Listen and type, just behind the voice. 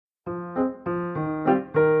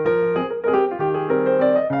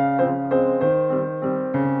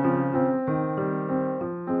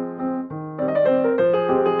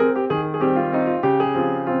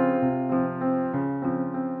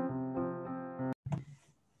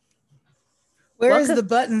Where is Welcome. the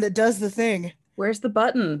button that does the thing? Where's the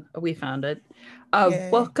button? Oh, we found it. Yay.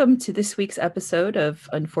 Welcome to this week's episode of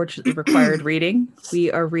Unfortunately Required Reading.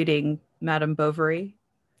 We are reading Madame Bovary.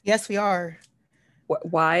 Yes, we are.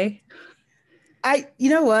 Why? You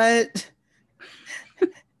know what?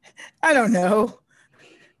 I don't know.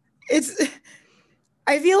 It's,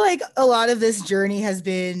 I feel like a lot of this journey has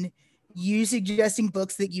been you suggesting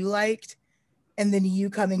books that you liked and then you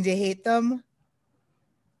coming to hate them.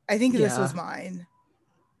 I think this Yeah. was mine.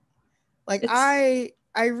 Like It's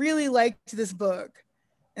I really liked this book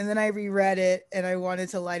and then I reread it and I wanted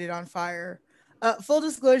to light it on fire. Full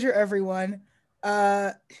disclosure, everyone,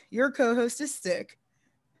 uh, your co-host is sick.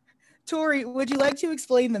 Tori, would you like to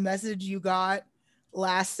explain the message you got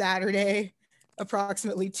last Saturday,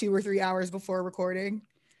 approximately 2 or 3 hours before recording?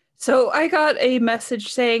 so I got a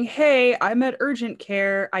message saying, "Hey, I'm at urgent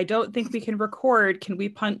care. I don't think we can record. Can we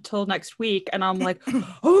punt till next week?" And I'm like,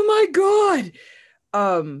 "Oh my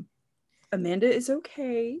god." Amanda is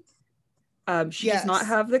okay. She does not Yes.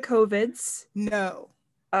 have the COVIDs. No.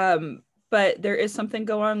 Um, but there is something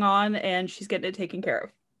going on and she's getting it taken care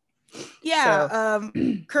of. Yeah. So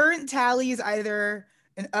Current tally is either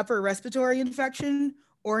an upper respiratory infection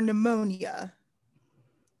or pneumonia.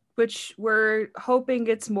 which we're hoping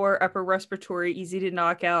it's more upper respiratory, easy to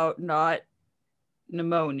knock out, not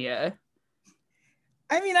pneumonia.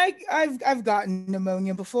 I mean, I've gotten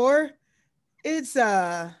pneumonia before. It's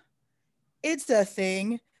it's a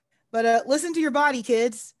thing. But listen to your body,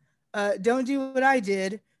 kids. Don't do what I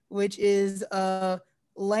did, which is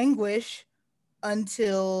languish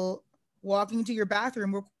until walking to your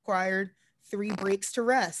bathroom required 3 breaks to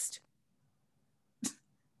rest.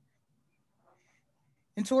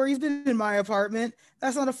 And Tori's been in my apartment.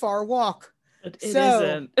 That's not a far walk. It So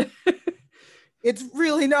isn't. it's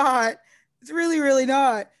really not. It's really, really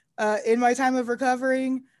not. In my time of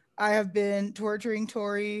recovering, I have been torturing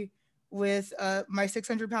Tori with my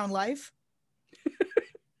 600-pound life.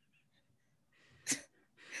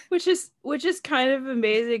 which is kind of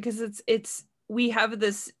amazing because it's we have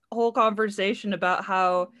this whole conversation about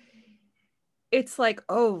how it's like,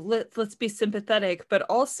 oh, let's be sympathetic, but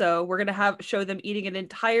also we're gonna have show them eating an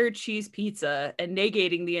entire cheese pizza and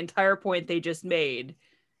negating the entire point they just made.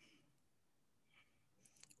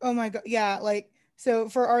 Oh my God. Yeah. Like, so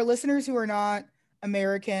for our listeners who are not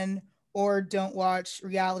American or don't watch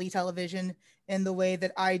reality television in the way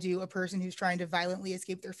that I do, a person who's trying to violently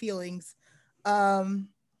escape their feelings, um,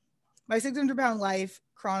 my 600-pound life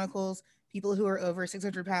chronicles people who are over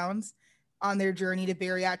 600 pounds on their journey to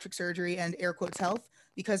bariatric surgery and air quotes health.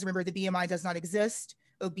 Because remember, the BMI does not exist.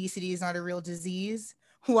 Obesity is not a real disease.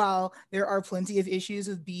 While there are plenty of issues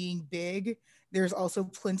with being big, there's also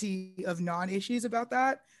plenty of non issues about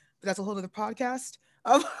that. But that's a whole other podcast.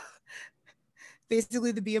 Um,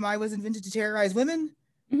 Basically, the BMI was invented to terrorize women.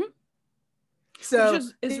 Mm-hmm. Which So,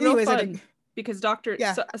 is real anyways, fun because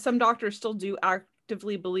yeah. some doctors still do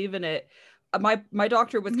actively believe in it. My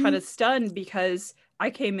doctor was kind Mm-hmm. of stunned because I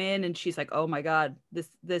came in and she's like, "Oh my god,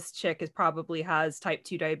 this chick is probably has type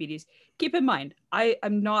 2 diabetes." Keep in mind,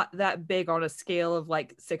 I'm not that big on a scale of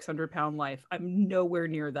like 600-pound life. I'm nowhere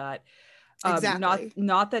near that. Not Exactly.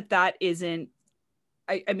 not that that isn't.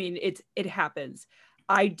 I mean, it happens.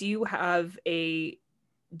 I do have a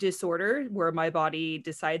disorder where my body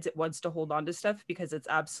decides it wants to hold on to stuff because it's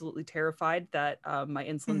absolutely terrified that my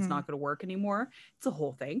insulin's Mm-hmm. not going to work anymore. It's a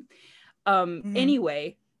whole thing. Mm-hmm.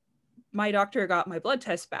 Anyway, my doctor got my blood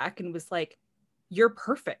test back and was like, "You're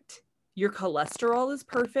perfect. Your cholesterol is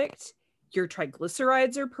perfect. Your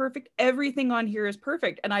triglycerides are perfect. Everything on here is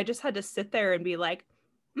perfect." And I just had to sit there and be like,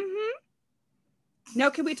 "Mm-hmm. Now,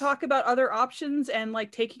 can we talk about other options and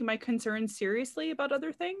like taking my concerns seriously about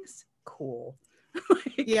other things?" Cool.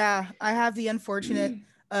 Like, Yeah, I have the unfortunate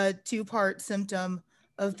two-part symptom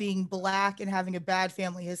of being black and having a bad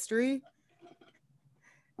family history.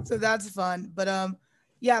 So that's fun. But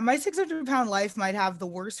yeah, my 600-pound life might have the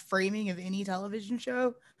worst framing of any television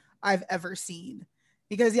show I've ever seen.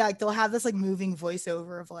 Because yeah, like they'll have this like moving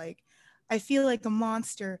voiceover of like, I feel like a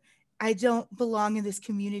monster. I don't belong in this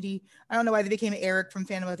community. I don't know why they became Eric from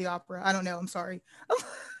Phantom of the Opera. I don't know. I'm sorry.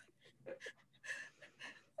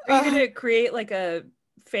 are you going to create like a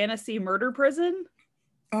fantasy murder prison?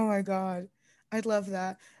 Oh my God. I'd love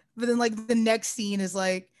that. But then like the next scene is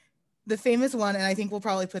like the famous one, and I think we'll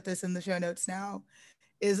probably put this in the show notes now,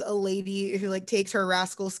 is a lady who like takes her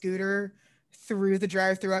rascal scooter through the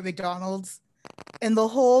drive-through at McDonald's. And the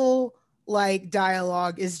whole like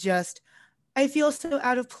dialogue is just, I feel so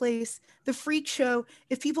out of place. The freak show,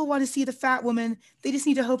 if people want to see the fat woman, they just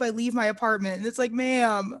need to hope I leave my apartment. And it's like,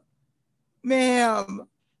 ma'am,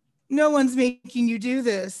 no one's making you do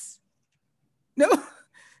this. No,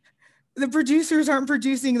 the producers aren't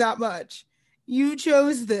producing that much. You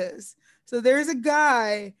chose this. So there's a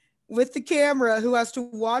guy with the camera who has to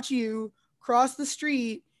watch you cross the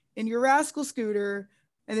street in your rascal scooter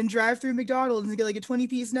and then drive through McDonald's and get like a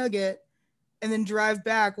 20-piece nugget and then drive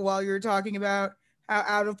back while you're talking about how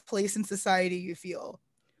out of place in society you feel.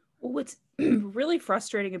 Well, what's really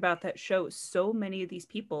frustrating about that show is so many of these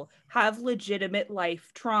people have legitimate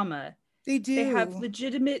life trauma. They do. They have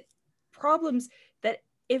legitimate problems that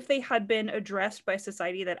if they had been addressed by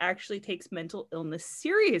society that actually takes mental illness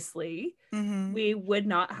seriously, we would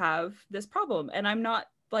not have this problem. And I'm not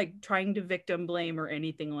like trying to victim blame or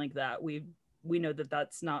anything like that. We know that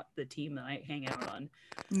that's not the team that I hang out on.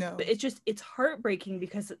 No. But it's heartbreaking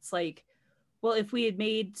because it's like, well, if we had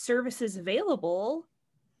made services available,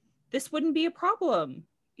 this wouldn't be a problem,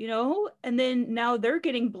 you know? And then now they're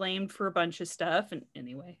getting blamed for a bunch of stuff. And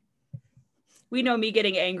anyway, we know me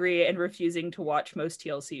getting angry and refusing to watch most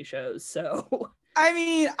TLC shows. So, I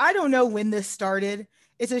mean, I don't know when this started.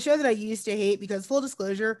 It's a show that I used to hate because, full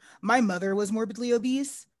disclosure, my mother was morbidly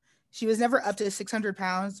obese. She was never up to 600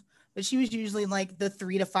 pounds, but she was usually in like the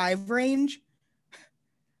 3 to 5 range.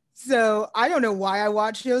 So I don't know why I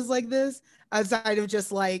watch shows like this outside of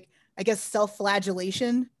just like, I guess,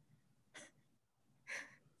 self-flagellation.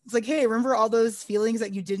 It's like, hey, remember all those feelings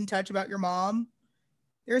that you didn't touch about your mom?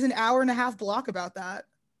 There's an 1.5-hour block about that.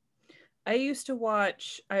 I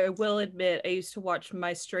will admit, I used to watch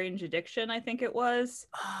My Strange Addiction, I think it was.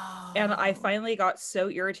 Oh. And I finally got so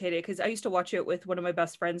irritated because I used to watch it with one of my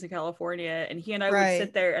best friends in California, and he and I would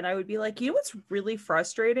sit there and I would be like, you know what's really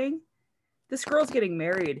frustrating? This girl's getting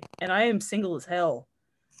married and I am single as hell.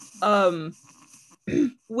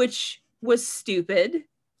 Which was stupid.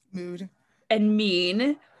 Mood. And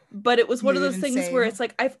mean. But it was one of those things where it's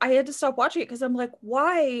like, I had to stop watching it because I'm like,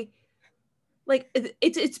 why? Like,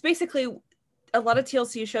 it's basically, a lot of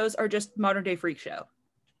TLC shows are just modern day freak show.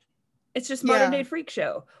 It's just modern day freak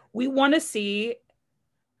show. We want to see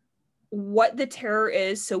what the terror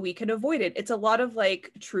is so we can avoid it. It's a lot of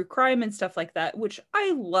like true crime and stuff like that, which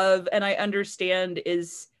I love and I understand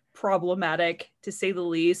is problematic to say the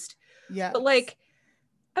least. Yeah. But like,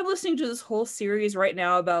 I'm listening to this whole series right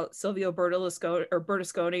now about Silvio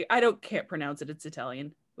Berlusconi. Can't pronounce it. It's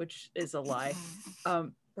Italian, which is a lie.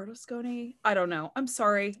 Berlusconi? I don't know. I'm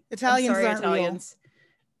sorry. Italians aren't Italians.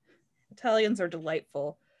 Real. Italians are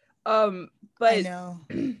delightful. But I know.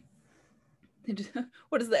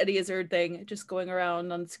 What is the Eddie Izzard thing? Just going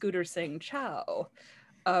around on scooters saying ciao.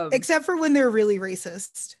 Except for when they're really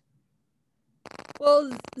racist.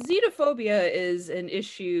 Well, xenophobia is an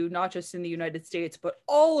issue not just in the United States, but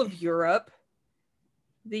all of Europe,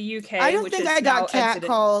 the UK. I don't think I got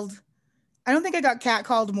catcalled. I don't think I got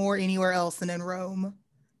catcalled more anywhere else than in Rome.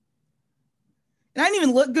 And I didn't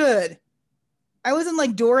even look good. I was in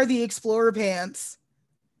like Dora the Explorer pants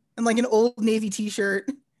and like an Old Navy t-shirt.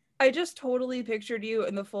 I just totally pictured you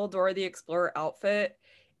in the full Dora the Explorer outfit.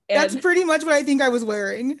 And that's pretty much what I think I was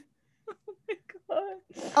wearing.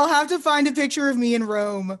 I'll have to find a picture of me in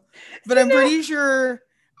Rome, but I'm pretty sure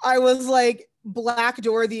I was like Black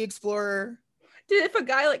Dora the Explorer. Dude, if a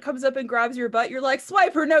guy like comes up and grabs your butt, you're like,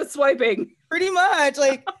 swipe or no swiping. Pretty much.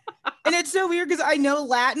 Like, and it's so weird because I know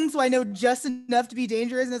Latin, so I know just enough to be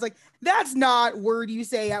dangerous. And it's like, that's not word you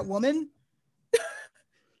say at woman.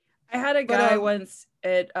 I had a guy once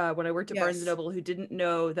at when I worked at Barnes & Noble who didn't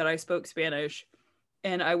know that I spoke Spanish.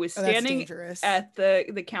 And I was standing at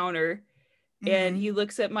the counter. And he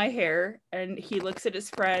looks at my hair and he looks at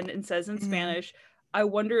his friend and says in Spanish, I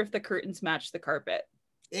wonder if the curtains match the carpet.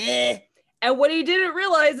 And what he didn't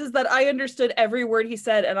realize is that I understood every word he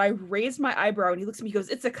said. And I raised my eyebrow and he looks at me, he goes,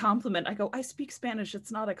 it's a compliment. I go, I speak Spanish.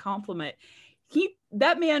 It's not a compliment.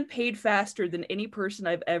 That man paid faster than any person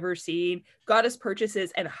I've ever seen, got his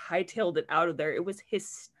purchases and hightailed it out of there. It was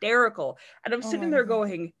hysterical. And I'm sitting there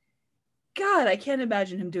going, God, I can't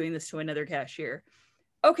imagine him doing this to another cashier.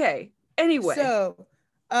 Okay. Anyway, so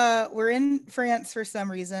we're in France for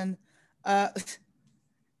some reason. What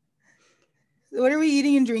are we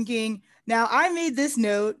eating and drinking? Now, I made this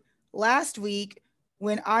note last week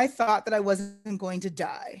when I thought that I wasn't going to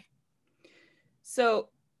die. So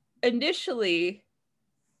initially,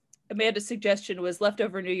 Amanda's suggestion was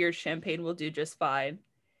leftover New Year's champagne will do just fine.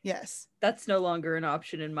 Yes. That's no longer an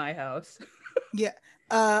option in my house. Yeah.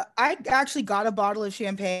 I actually got a bottle of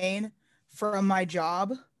champagne from my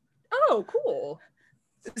job. Oh, cool.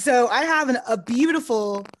 So I have a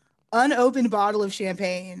beautiful unopened bottle of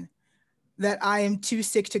champagne that I am too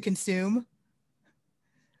sick to consume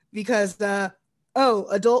because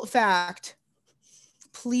adult fact,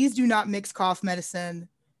 please do not mix cough medicine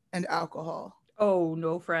and alcohol. Oh,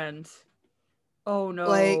 no, friend. Oh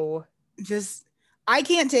Like, no. just, I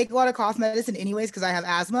can't take a lot of cough medicine anyways because I have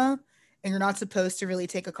asthma, and you're not supposed to really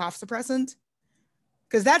take a cough suppressant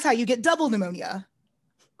because that's how you get double pneumonia.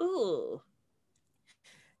 Ooh.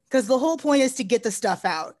 Because the whole point is to get the stuff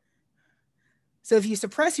out. So if you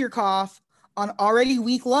suppress your cough on already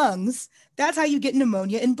weak lungs, that's how you get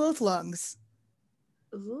pneumonia in both lungs.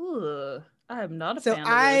 Ooh. I am not a So fan of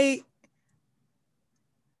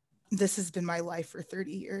this. this has been my life for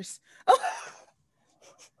 30 years.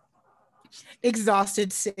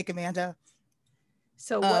 Exhausted, sick Amanda.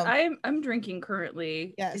 So what I'm drinking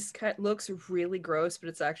currently Yes. looks really gross, but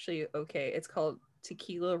it's actually okay. It's called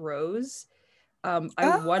Tequila Rose. I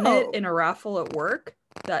won it Oh, in a raffle at work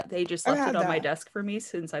that they just I've left it had on my that. desk for me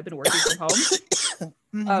since I've been working from home.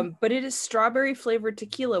 Mm-hmm. But it is strawberry flavored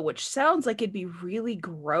tequila, which sounds like it'd be really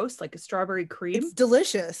gross, like a strawberry cream. It's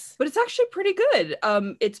delicious. But it's actually pretty good.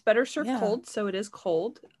 It's better served Yeah. cold, so it is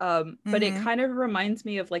cold. But it kind of reminds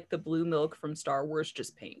me of like the blue milk from Star Wars,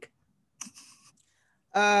 just pink.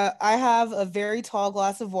 I have a very tall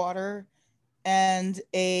glass of water and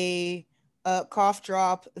a cough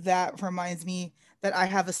drop that reminds me that I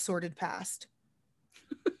have a sordid past.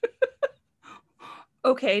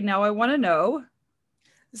 Okay, now I want to know.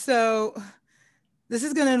 So this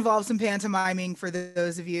is going to involve some pantomiming for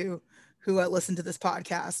those of you who listen to this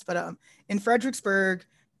podcast. But in Fredericksburg,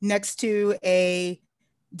 next to a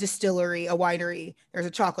distillery, a winery, there's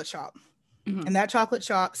a chocolate shop. Mm-hmm. And that chocolate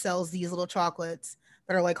shop sells these little chocolates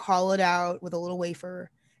that are like hollowed out with a little wafer,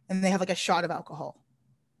 and they have like a shot of alcohol.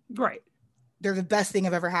 Right. They're the best thing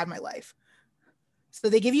I've ever had in my life. So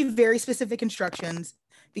they give you very specific instructions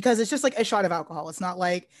because it's just like a shot of alcohol. It's not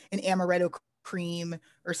like an amaretto cream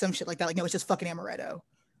or some shit like that. Like, no, it's just fucking amaretto.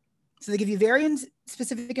 So they give you very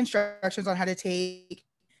specific instructions on how to take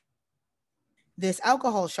this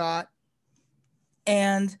alcohol shot.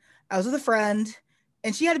 And I was with a friend,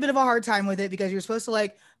 and she had a bit of a hard time with it because you're supposed to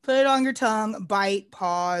like put it on your tongue, bite,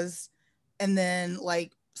 pause, and then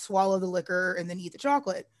like swallow the liquor and then eat the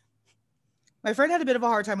chocolate. My friend had a bit of a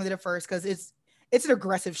hard time with it at first because it's an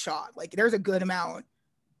aggressive shot. Like, there's a good amount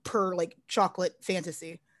per like chocolate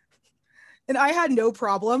fantasy. And I had no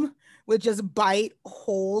problem with just bite,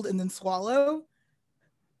 hold, and then swallow,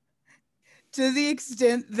 to the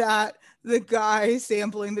extent that the guy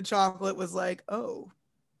sampling the chocolate was like, oh,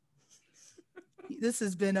 this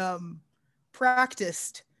has been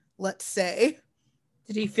practiced, let's say.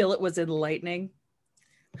 Did he feel it was enlightening?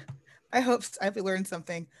 I hope we learned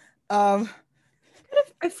something.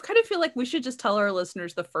 I kind of feel like we should just tell our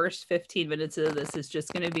listeners the first 15 minutes of this is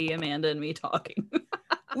just going to be Amanda and me talking.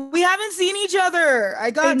 We haven't seen each other. I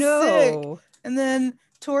got sick. And then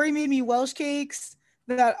Tori made me Welsh cakes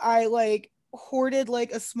that I like hoarded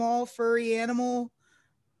like a small furry animal.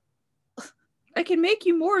 I can make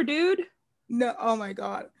you more, dude. No, oh my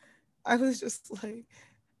God. I was just like,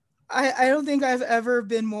 I don't think I've ever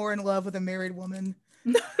been more in love with a married woman.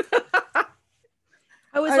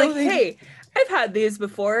 I was like, hey, I've had these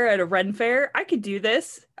before at a Ren fair. I could do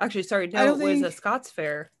this. Actually, sorry, no, it was a Scots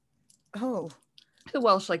fair. Oh. The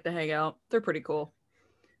Welsh like to hang out. They're pretty cool.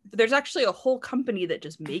 But there's actually a whole company that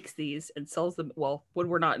just makes these and sells them, well, when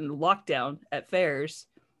we're not in lockdown at fairs.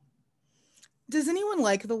 Does anyone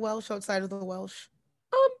like the Welsh outside of the Welsh?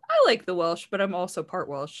 I like the Welsh, but I'm also part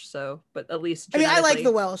Welsh, so, but at least I mean, I like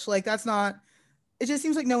the Welsh. Like, that's not, it just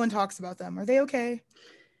seems like no one talks about them. Are they okay?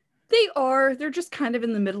 They are. They're just kind of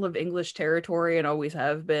in the middle of English territory and always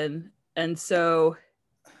have been. And so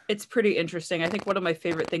it's pretty interesting. I think one of my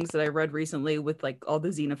favorite things that I read recently with like all the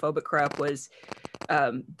xenophobic crap was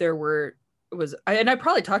and I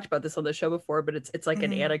probably talked about this on the show before, but it's like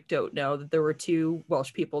an anecdote now that there were two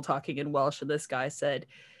Welsh people talking in Welsh, and this guy said,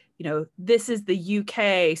 you know, this is the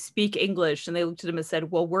UK, speak English. And they looked at him and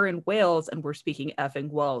said, well, we're in Wales and we're speaking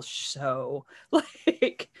effing Welsh. So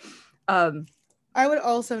like, I would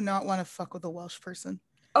also not want to fuck with a Welsh person.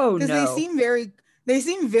 Oh no. Because they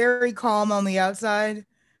seem very calm on the outside,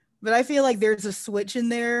 but I feel like there's a switch in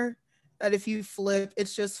there that if you flip,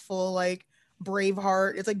 it's just full like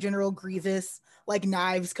Braveheart. It's like General Grievous, like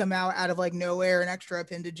knives come out of like nowhere and extra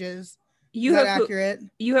appendages. Is that accurate?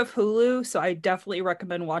 You have Hulu, so I definitely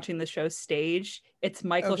recommend watching the show Stage. It's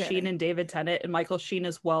Michael Sheen and David Tennant, and Michael Sheen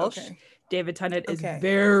is Welsh. David Tennant is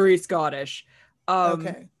very Scottish.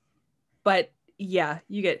 But yeah,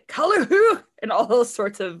 you get Calahoo and all those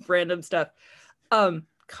sorts of random stuff.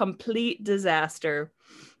 Complete disaster.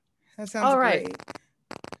 That sounds great.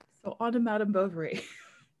 So on to Madame Bovary.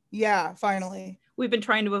 Yeah, finally. We've been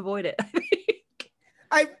trying to avoid it.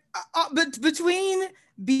 But between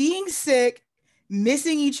being sick,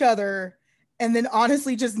 missing each other, and then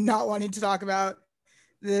honestly just not wanting to talk about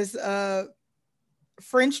this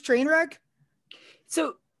French train wreck?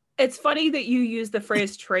 So it's funny that you use the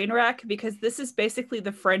phrase train wreck because this is basically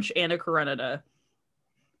the French Anna Karenina.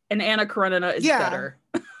 And Anna Karenina is better.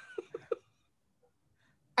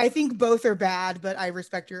 I think both are bad, but I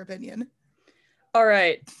respect your opinion. All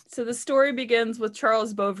right. So the story begins with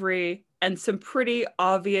Charles Bovary and some pretty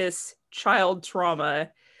obvious child trauma.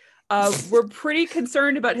 We're pretty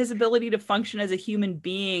concerned about his ability to function as a human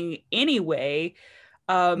being anyway.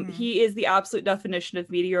 He is the absolute definition of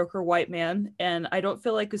mediocre white man, and I don't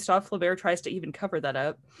feel like Gustave Flaubert tries to even cover that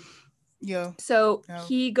up. Yeah. So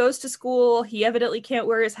he goes to school. He evidently can't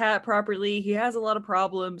wear his hat properly. He has a lot of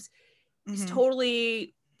problems. He's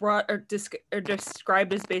totally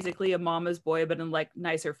described as basically a mama's boy, but in like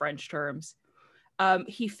nicer French terms.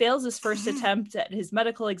 He fails his first attempt at his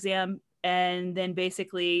medical exam and then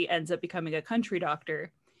basically ends up becoming a country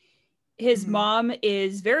doctor. His mom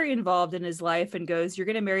is very involved in his life and goes, "You're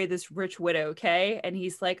going to marry this rich widow, okay?" And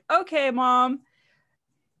he's like, "Okay, Mom."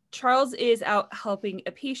 Charles is out helping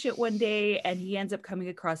a patient one day and he ends up coming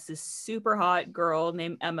across this super hot girl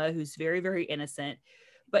named Emma who's very, very innocent.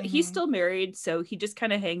 But he's still married, so he just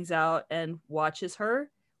kind of hangs out and watches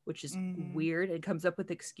her, which is weird, and comes up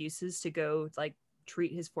with excuses to go like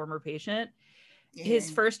treat his former patient.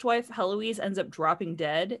 His first wife, Heloise, ends up dropping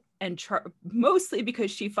dead, and mostly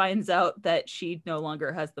because she finds out that she no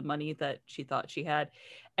longer has the money that she thought she had.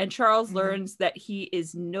 And Charles learns that he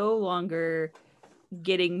is no longer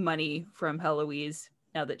getting money from Heloise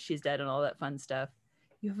now that she's dead and all that fun stuff.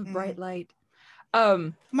 You have a bright light.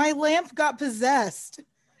 My lamp got possessed.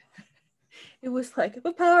 It was like,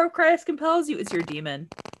 the power of Christ compels you. It's your demon.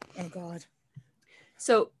 Oh, God.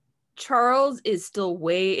 So Charles is still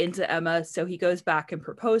way into Emma, so he goes back and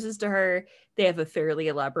proposes to her. They have a fairly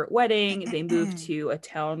elaborate wedding. They move to a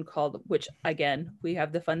town called, which again, we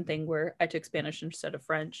have the fun thing where I took Spanish instead of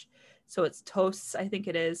French. So it's Tosts, I think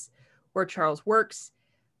it is, where Charles works.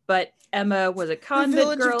 But Emma was a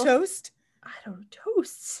convent girl. Of Toast? I don't know,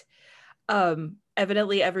 Toasts.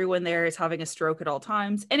 Evidently everyone there is having a stroke at all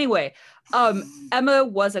times. Anyway, Emma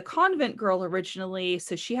was a convent girl originally,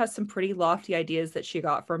 so she has some pretty lofty ideas that she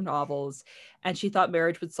got from novels, and she thought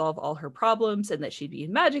marriage would solve all her problems and that she'd be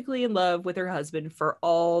magically in love with her husband for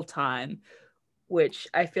all time, which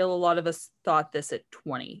I feel a lot of us thought this at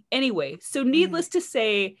 20. Anyway, so needless to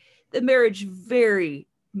say, the marriage very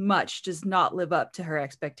much does not live up to her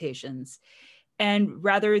expectations. And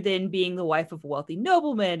rather than being the wife of a wealthy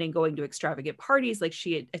nobleman and going to extravagant parties, like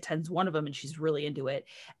she attends one of them and she's really into it,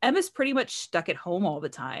 Emma's pretty much stuck at home all the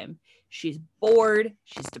time. She's bored,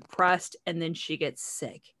 she's depressed, and then she gets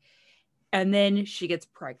sick. And then she gets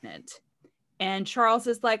pregnant. And Charles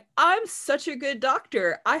is like, "I'm such a good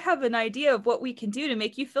doctor. I have an idea of what we can do to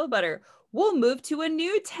make you feel better. We'll move to a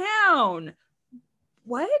new town."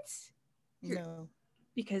 What? No.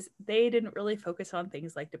 Because they didn't really focus on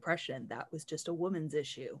things like depression. That was just a woman's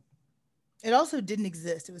issue. It also didn't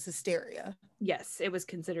exist. It was hysteria. Yes, it was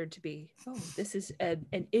considered to be, this is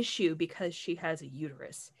an issue because she has a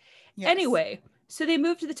uterus. Yes. Anyway, so they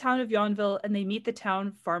move to the town of Yonville and they meet the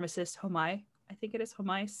town pharmacist, Homais. I think it is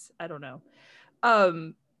Homais. I don't know.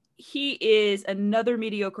 He is another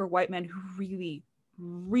mediocre white man who really,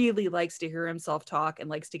 really likes to hear himself talk and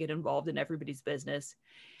likes to get involved in everybody's business.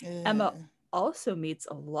 Emma also meets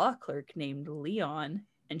a law clerk named Leon,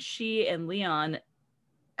 and she and Leon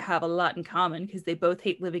have a lot in common because they both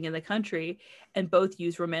hate living in the country and both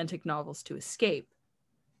use romantic novels to escape.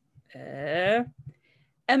 Emma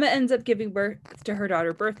ends up giving birth to her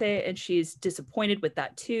daughter Berthe, and she's disappointed with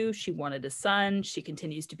that too. She wanted a son. She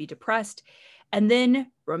continues to be depressed. And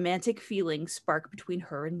then romantic feelings spark between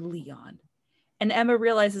her and Leon. And Emma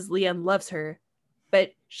realizes Leon loves her,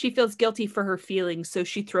 but she feels guilty for her feelings, so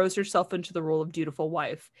she throws herself into the role of dutiful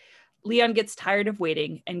wife. Leon gets tired of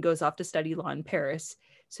waiting and goes off to study law in Paris.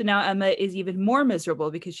 So now Emma is even more miserable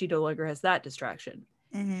because she no longer has that distraction.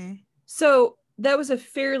 So that was a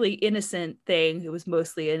fairly innocent thing. It was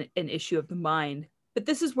mostly an issue of the mind. But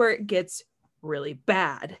this is where it gets really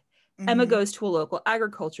bad. Emma goes to a local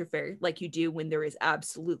agriculture fair, like you do when there is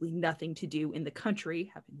absolutely nothing to do in the country,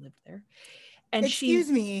 having lived there. And Excuse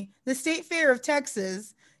me, the State Fair of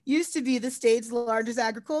Texas used to be the state's largest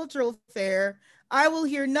agricultural fair. I will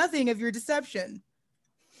hear nothing of your deception.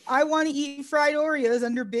 I want to eat fried Oreos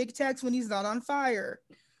under Big Tex when he's not on fire.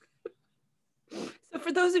 So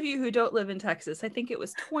for those of you who don't live in Texas, I think it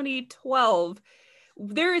was 2012,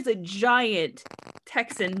 there is a giant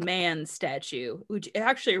Texan man statue, which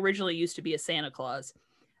actually originally used to be a Santa Claus,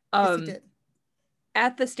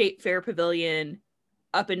 at the State Fair Pavilion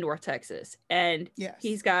up in North Texas. And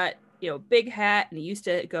he's got big hat, and he used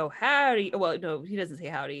to go howdy. Well, no, he doesn't say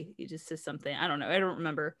howdy. He just says something. I don't know. I don't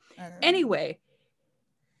remember. Anyway,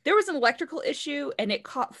 there was an electrical issue and it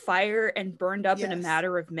caught fire and burned up in a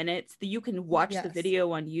matter of minutes. That you can watch the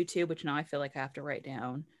video on YouTube, which now I feel like I have to write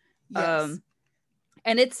down. Yes.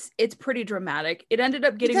 And it's pretty dramatic. It ended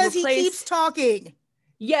up getting replaced. Because he keeps talking.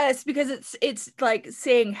 Yes, because it's like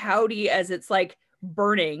saying howdy as it's like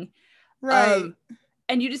burning. Right.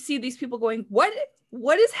 And you just see these people going, what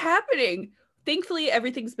is happening? Thankfully,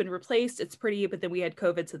 everything's been replaced. It's pretty, but then we had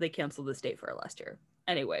COVID, so they canceled this date for last year.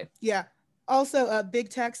 Anyway. Yeah. Also, Big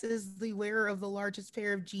Tex is the wearer of the largest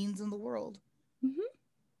pair of jeans in the world. Mm-hmm.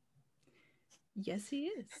 Yes, he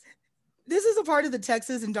is. This is a part of the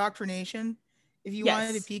Texas indoctrination. If you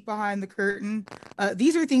wanted to peek behind the curtain,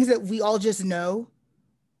 these are things that we all just know.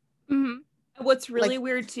 Mm-hmm. What's really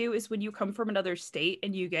weird too is when you come from another state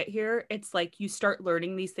and you get here, it's like you start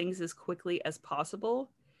learning these things as quickly as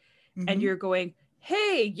possible. Mm-hmm. And you're going,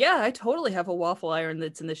 hey, yeah, I totally have a waffle iron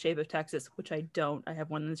that's in the shape of Texas, which I don't. I have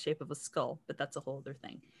one in the shape of a skull, but that's a whole other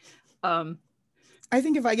thing. I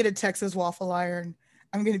think if I get a Texas waffle iron,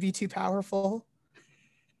 I'm going to be too powerful.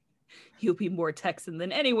 You'll be more Texan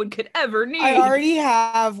than anyone could ever need. I already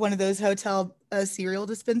have one of those hotel cereal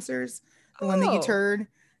dispensers, the one that you turn.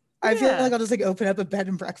 I feel like I'll just like open up a bed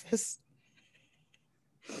and breakfast.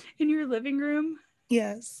 In your living room?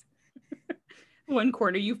 Yes. One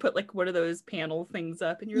corner you put like one of those panel things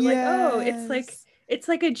up and you're like, oh, it's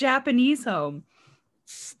like a Japanese home.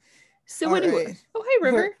 So all anyway, right. Oh, hey,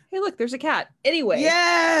 River. Hey, look, there's a cat. Anyway.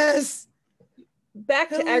 Yes. Back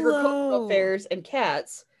to agricultural affairs and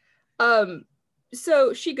cats.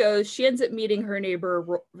 So she ends up meeting her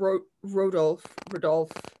neighbor, Rudolph.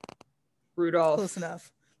 Close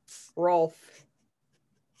enough. Rolf.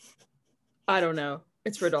 I don't know.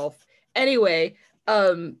 It's Rodolph. Anyway,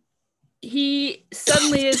 he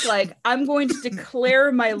suddenly is like, I'm going to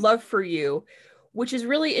declare my love for you, which is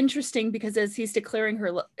really interesting because as he's declaring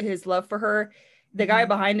his love for her, the guy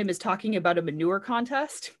behind him is talking about a manure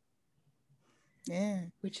contest. Yeah.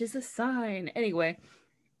 Which is a sign. Anyway.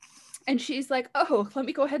 And she's like, oh, let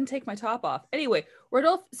me go ahead and take my top off. Anyway,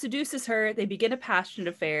 Rodolph seduces her. They begin a passionate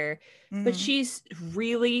affair, but she's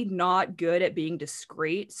really not good at being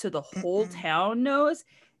discreet. So the whole town knows,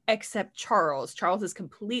 except Charles. Charles is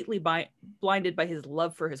completely blinded by his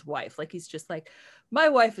love for his wife. Like, he's just like, my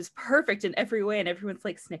wife is perfect in every way. And everyone's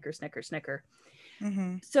like, snicker, snicker, snicker.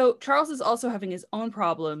 Mm-hmm. So Charles is also having his own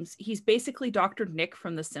problems. He's basically Dr. Nick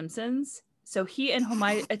from The Simpsons. So he and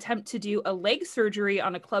Homai attempt to do a leg surgery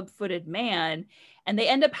on a club-footed man, and they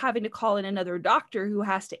end up having to call in another doctor who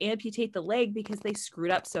has to amputate the leg because they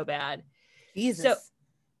screwed up so bad. Jesus. So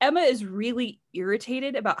Emma is really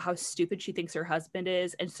irritated about how stupid she thinks her husband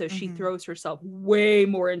is, and so she throws herself way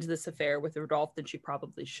more into this affair with Rodolph than she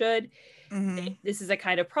probably should. This is a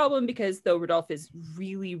kind of problem because though Rodolph is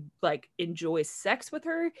really like enjoys sex with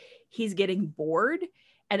her, he's getting bored,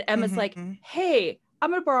 and Emma's like, hey, I'm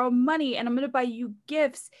going to borrow money and I'm going to buy you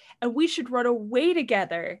gifts and we should run away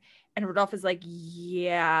together. And Rodolph is like,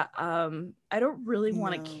 yeah, I don't really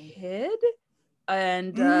want a kid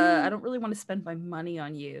and I don't really want to spend my money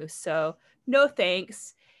on you. So no,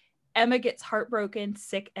 thanks. Emma gets heartbroken,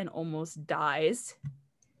 sick, and almost dies.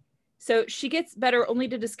 So she gets better only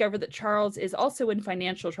to discover that Charles is also in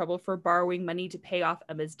financial trouble for borrowing money to pay off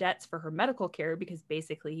Emma's debts for her medical care because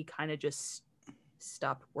basically he kind of just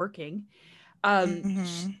stopped working.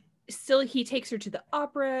 Still, he takes her to the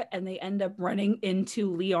opera and they end up running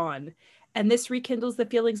into Leon. And this rekindles the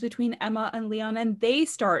feelings between Emma and Leon and they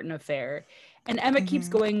start an affair. And Emma keeps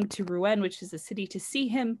going to Rouen, which is a city, to see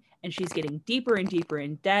him. And she's getting deeper and deeper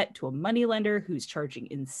in debt to a moneylender who's charging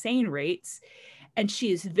insane rates. And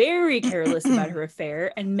she is very careless about her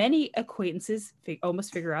affair. And many acquaintances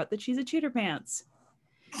almost figure out that she's a cheater pants.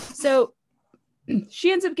 So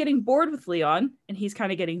she ends up getting bored with Leon and he's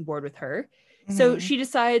kind of getting bored with her. So she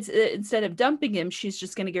decides instead of dumping him, she's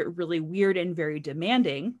just going to get really weird and very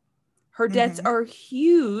demanding. Her debts are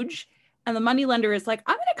huge. And the moneylender is like,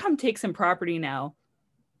 I'm going to come take some property now.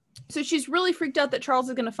 So she's really freaked out that Charles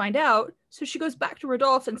is going to find out. So she goes back to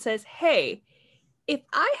Rodolph and says, hey, if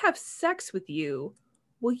I have sex with you,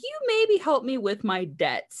 will you maybe help me with my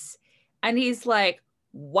debts? And he's like,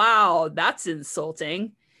 wow, that's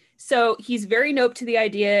insulting. So he's very nope to the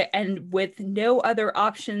idea, and with no other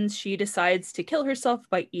options, she decides to kill herself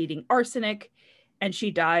by eating arsenic, and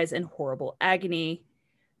she dies in horrible agony.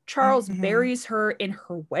 Charles buries her in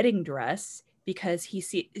her wedding dress because he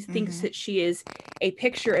thinks that she is a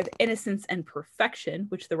picture of innocence and perfection,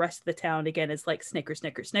 which the rest of the town, again, is like snicker,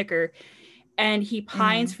 snicker, snicker. And he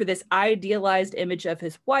pines for this idealized image of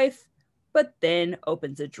his wife, but then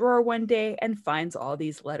opens a drawer one day and finds all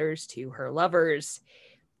these letters to her lovers.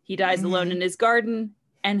 He dies alone in his garden,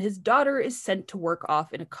 and his daughter is sent to work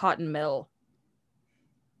off in a cotton mill.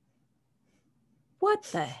 What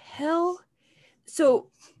the hell? So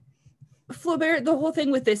Flaubert, the whole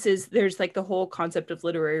thing with this is there's like the whole concept of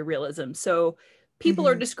literary realism. So people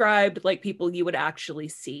are described like people you would actually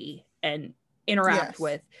see and interact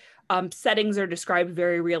with. Settings are described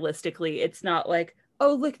very realistically. It's not like,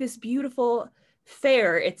 oh, look, this beautiful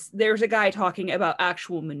fair. There's a guy talking about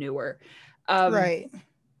actual manure. Right.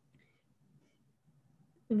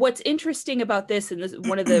 What's interesting about this, and this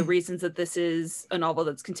one of the reasons that this is a novel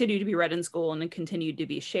that's continued to be read in school and continued to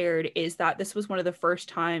be shared, is that this was one of the first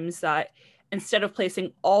times that instead of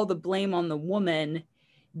placing all the blame on the woman,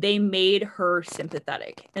 they made her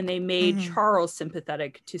sympathetic, and they made Charles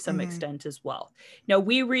sympathetic to some extent as well. Now,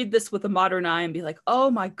 we read this with a modern eye and be like, oh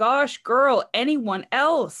my gosh, girl, anyone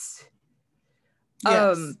else?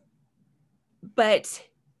 Yes. But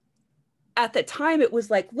at the time it was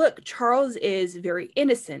like, look, Charles is very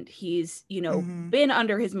innocent. He's, been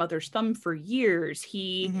under his mother's thumb for years.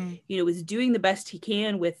 He, is doing the best he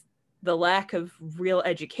can with the lack of real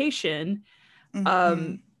education.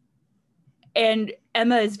 And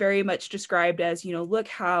Emma is very much described as, look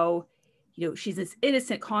how, she's this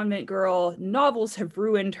innocent convent girl. Novels have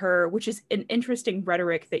ruined her, which is an interesting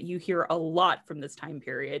rhetoric that you hear a lot from this time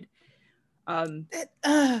period.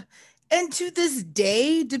 And to this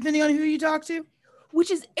day, depending on who you talk to.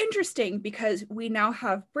 Which is interesting because we now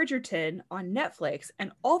have Bridgerton on Netflix,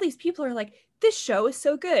 and all these people are like, this show is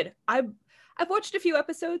so good. I've watched a few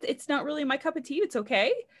episodes. It's not really my cup of tea. It's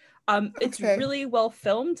okay. It's really well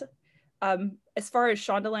filmed. As far as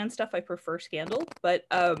Shondaland stuff, I prefer Scandal, but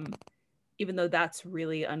even though that's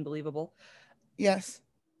really unbelievable. Yes.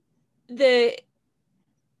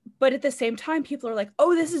 But at the same time, people are like,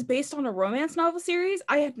 oh, this is based on a romance novel series?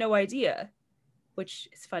 I had no idea, which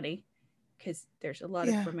is funny because there's a lot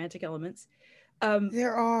of romantic elements.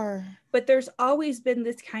 There are. But there's always been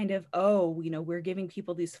this kind of, we're giving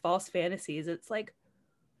people these false fantasies. It's like,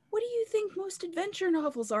 what do you think most adventure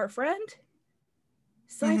novels are, friend?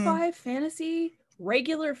 Sci-fi, fantasy,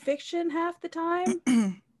 regular fiction half the time?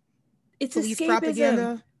 It's police escapism.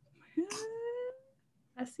 Propaganda.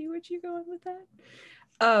 I see what you're going with that.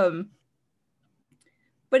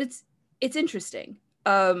 But it's interesting.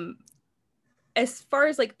 As far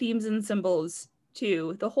as like themes and symbols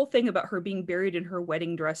too, the whole thing about her being buried in her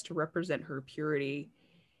wedding dress to represent her purity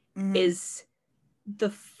is the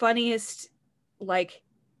funniest, like,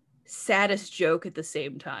 saddest joke at the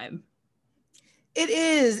same time. It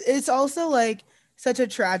is. It's also like such a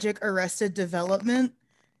tragic Arrested Development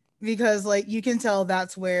because like you can tell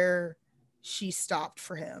that's where she stopped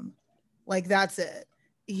for him. Like that's it.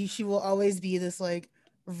 She will always be this like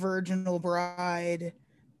virginal bride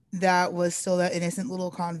that was still that innocent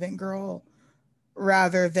little convent girl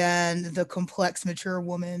rather than the complex, mature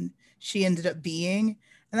woman she ended up being.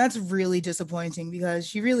 And that's really disappointing because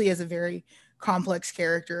she really is a very complex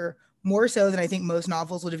character, more so than I think most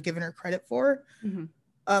novels would have given her credit for.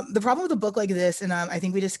 The problem with a book like this, and I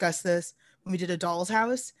think we discussed this when we did A Doll's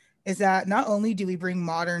House, is that not only do we bring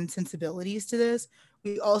modern sensibilities to this,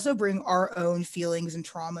 we also bring our own feelings and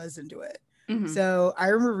traumas into it. So I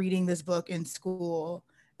remember reading this book in school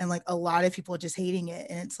and like a lot of people just hating it.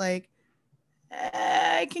 And it's like,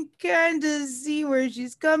 I can kind of see where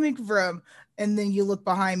she's coming from. And then you look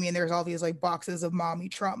behind me and there's all these like boxes of mommy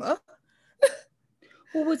trauma.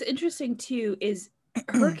 Well, what's interesting too is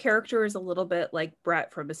her character is a little bit like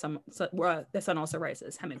Brett from The Sun Also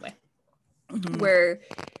Rises, Hemingway, where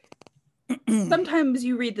sometimes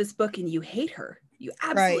you read this book and you hate her. You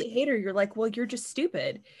absolutely hate her. You're like, well, you're just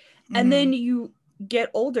stupid. And then you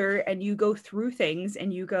get older and you go through things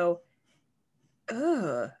and you go,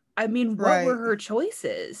 ugh. I mean, what were her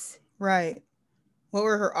choices? Right. What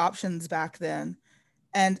were her options back then?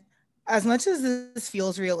 And as much as this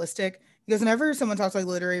feels realistic, because whenever someone talks like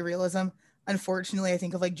literary realism, unfortunately, I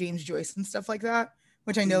think of like James Joyce and stuff like that,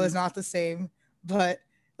 which I know is not the same, but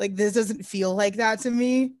like this doesn't feel like that to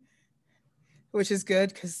me, which is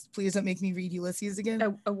good because please don't make me read Ulysses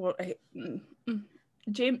again.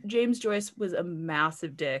 James Joyce was a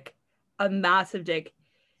massive dick.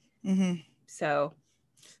 So,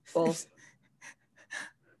 well,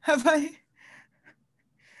 have I?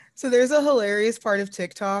 So there's a hilarious part of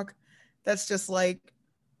TikTok that's just like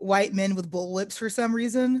white men with bull whips for some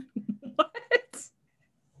reason. What?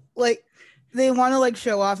 Like they want to like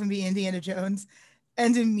show off and be Indiana Jones,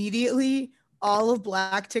 and immediately all of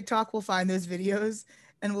Black TikTok will find those videos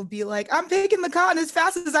and will be like, I'm picking the cotton as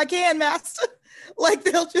fast as I can, master. Like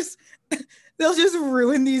they'll they'll just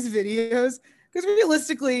ruin these videos because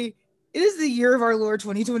realistically, it is the year of our Lord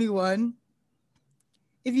 2021.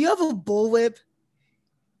 If you have a bullwhip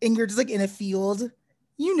and you're just like in a field,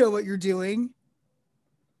 you know what you're doing.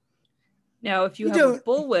 Now, if you have a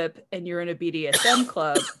bullwhip and you're in a BDSM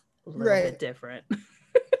club, a little bit different.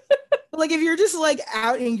 Like if you're just like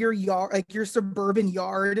out in your yard, like your suburban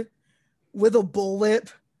yard with a bullwhip,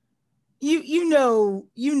 you know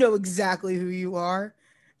exactly who you are.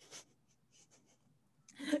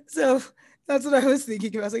 So that's what I was thinking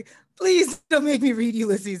about. I was like, please don't make me read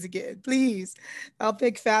Ulysses again. Please. I'll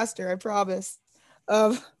pick faster, I promise.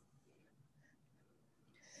 Do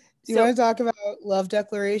you want to talk about love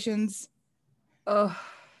declarations?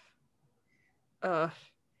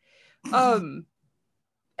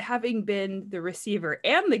 Having been the receiver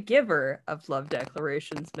and the giver of love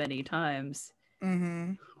declarations many times,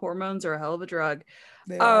 hormones are a hell of a drug.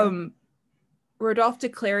 Rodolphe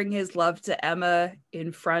declaring his love to Emma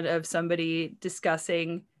in front of somebody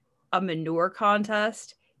discussing a manure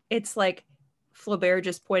contest. It's like Flaubert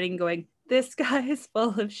just pointing, going, "This guy is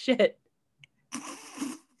full of shit."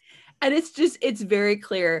 And it's very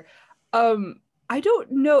clear. I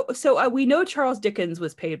don't know. So we know Charles Dickens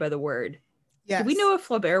was paid by the word. Yes. Do we know if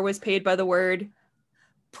Flaubert was paid by the word?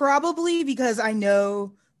 Probably, because I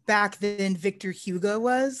know back then Victor Hugo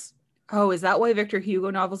was. Oh, is that why Victor Hugo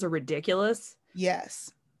novels are ridiculous?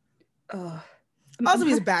 Yes. Also,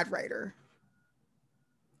 he's a bad writer.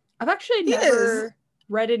 I've actually never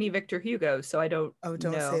read any Victor Hugo, so I don't. Oh,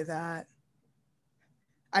 don't say that.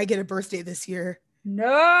 I get a birthday this year.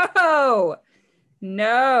 No,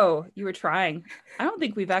 you were trying. I don't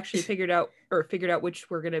think we've actually figured out which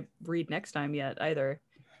we're gonna read next time yet either.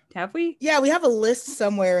 Have we? Yeah, we have a list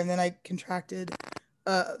somewhere, and then I contracted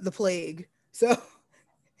the plague. So do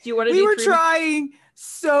you want to? We were trying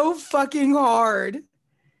so fucking hard.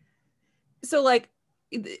 So like,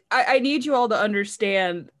 I need you all to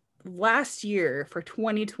understand. Last year for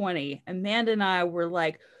 2020, Amanda and I were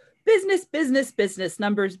like, business,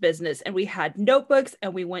 numbers business, and we had notebooks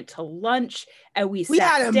and we went to lunch and we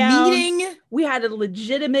sat down. Meeting. We had a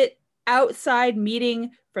legitimate outside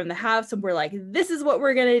meeting from the house, and we're like, this is what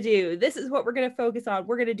we're gonna do, this is what we're gonna focus on,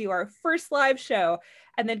 we're gonna do our first live show.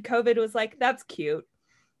 And then COVID was like, that's cute.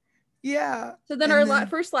 Yeah. So then our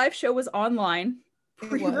first live show was online,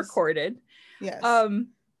 pre-recorded. Yes.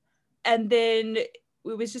 And then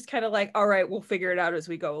it was just kind of like, all right, we'll figure it out as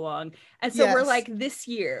we go along. And so we're like, this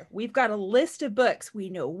year, we've got a list of books. We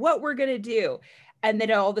know what we're going to do. And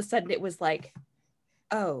then all of a sudden it was like,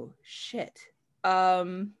 oh, shit.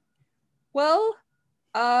 Please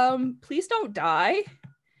don't die.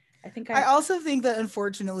 I also think that,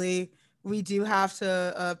 unfortunately, we do have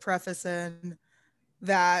to preface in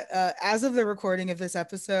that as of the recording of this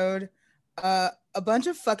episode, a bunch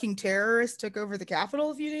of fucking terrorists took over the Capitol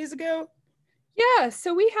a few days ago. Yeah,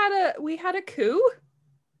 so we had a coup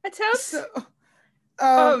attempt. So,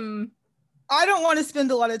 I don't want to spend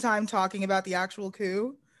a lot of time talking about the actual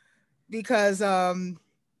coup because I'm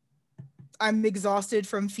exhausted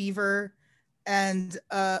from fever and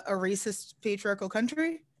a racist patriarchal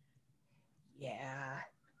country. Yeah.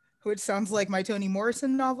 Which sounds like my Toni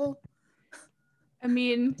Morrison novel. I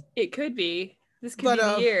mean, it could be. This could be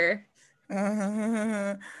the year.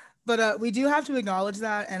 But we do have to acknowledge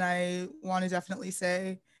that, and I want to definitely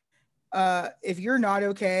say, if you're not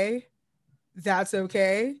okay, that's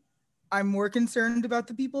okay. I'm more concerned about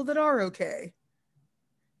the people that are okay.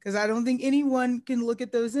 Because I don't think anyone can look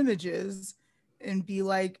at those images and be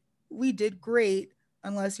like, we did great,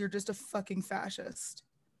 unless you're just a fucking fascist.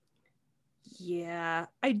 Yeah,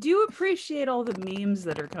 I do appreciate all the memes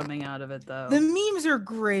that are coming out of it, though. The memes are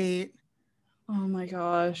great. Oh my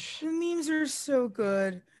gosh. The memes are so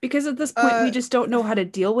good. Because at this point, we just don't know how to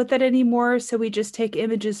deal with it anymore. So we just take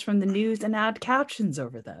images from the news and add captions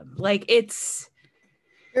over them. Like, it's...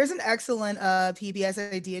 There's an excellent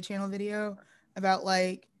PBS Idea Channel video about,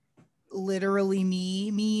 like, literally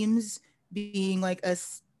memes being, like, a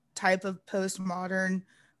type of postmodern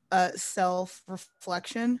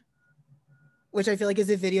self-reflection, which I feel like is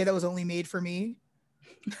a video that was only made for me.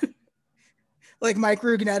 Like, Mike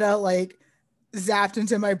Rugnetta, like, zapped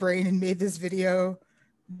into my brain and made this video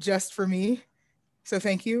just for me. So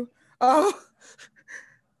thank you. Oh,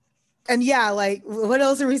 and yeah, like, what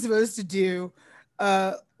else are we supposed to do?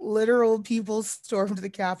 Literal people stormed the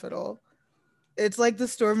Capitol. It's like the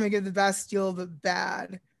storming of the Bastille, but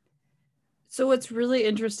bad. So what's really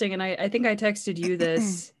interesting, and I think I texted you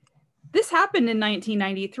this, this happened in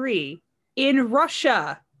 1993 in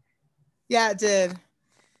Russia. Yeah, it did.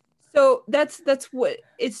 So that's what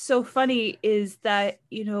it's so funny is that,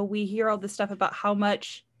 you know, we hear all this stuff about how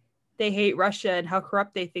much they hate Russia and how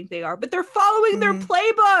corrupt they think they are, but they're following their Mhm.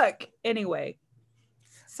 playbook anyway.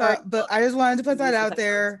 Sorry, But I just wanted to put that out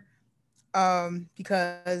there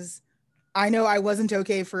because I know I wasn't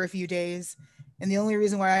okay for a few days. And the only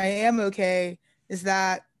reason why I am okay is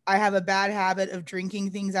that I have a bad habit of drinking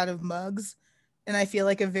things out of mugs. And I feel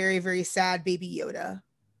like a very, very sad baby Yoda.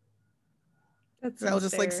 That I'll seems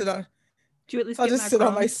just like fair. sit on, Do you at least I'll get just sit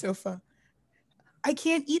on my macarons? sofa. I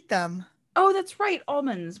can't eat them. Oh, that's right.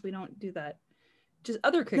 Almonds. We don't do that. Just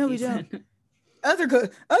other No, we cookies.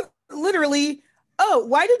 don't. Literally. Oh,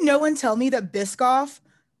 why did no one tell me that Biscoff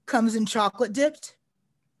comes in chocolate dipped?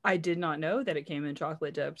 I did not know that it came in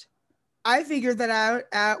chocolate dipped. I figured that out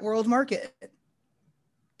at World Market.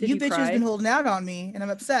 Did You you bitches cry? been holding out on me, and I'm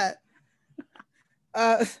upset.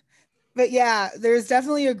 But yeah, there's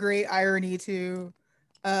definitely a great irony to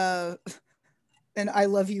an I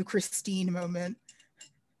love you, Christine moment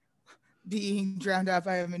being drowned out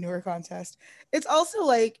by a manure contest. It's also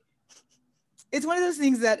like, it's one of those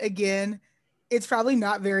things that, again, it's probably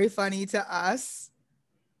not very funny to us,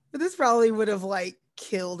 but this probably would have like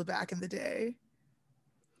killed back in the day.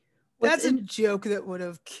 That's a joke that would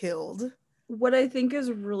have killed. What I think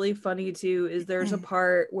is really funny too is there's a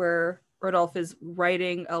part where Rodolph is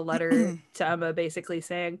writing a letter to Emma basically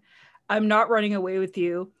saying, I'm not running away with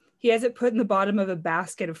you. He has it put in the bottom of a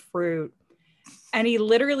basket of fruit. And he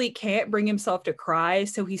literally can't bring himself to cry.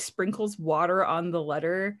 So he sprinkles water on the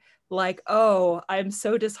letter, like, oh, I'm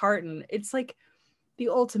so disheartened. It's like the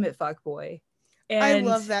ultimate fuckboy. And I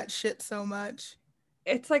love that shit so much.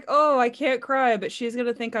 It's like, oh, I can't cry, but she's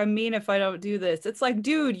gonna think I'm mean if I don't do this. It's like,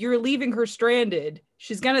 dude, you're leaving her stranded.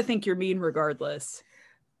 She's gonna think you're mean regardless.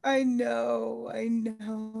 I know.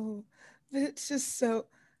 But it's just so,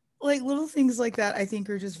 like, little things like that I think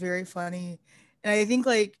are just very funny. And I think,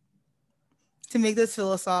 like, to make this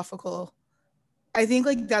philosophical, I think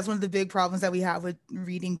like that's one of the big problems that we have with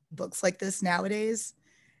reading books like this nowadays,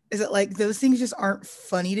 is that like those things just aren't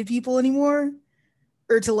funny to people anymore,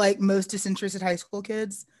 or to like most disinterested high school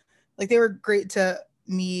kids. Like they were great to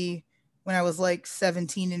me when I was like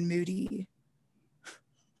 17 and moody.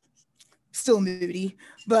 Still moody,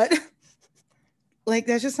 but like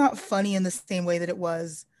that's just not funny in the same way that it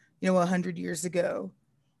was, 100 years ago.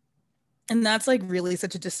 And that's like really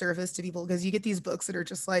such a disservice to people, because you get these books that are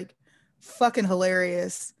just like fucking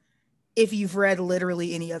hilarious if you've read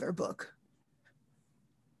literally any other book.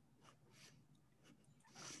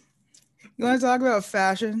 You want to talk about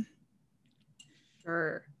fashion?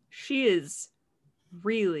 Sure. She is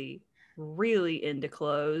really, really into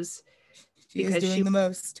clothes She is doing the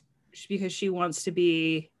most. Because she wants to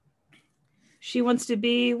be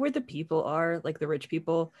where the people are, like the rich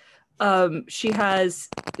people. She has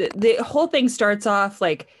the whole thing starts off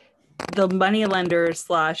like the money lender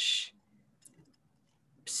slash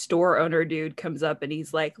store owner dude comes up and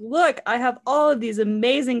he's like, look, I have all of these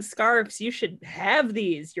amazing scarves. You should have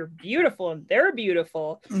these. You're beautiful and they're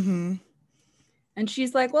beautiful. Mm-hmm. And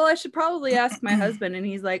she's like, well, I should probably ask my husband. And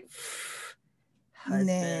he's like, husbands.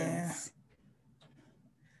 Nah.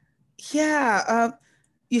 Yeah.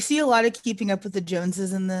 You see a lot of keeping up with the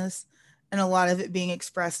Joneses in this, and a lot of it being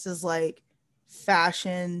expressed as like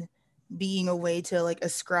fashion being a way to like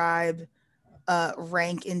ascribe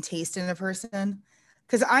rank and taste in a person.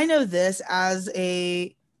 Because I know this as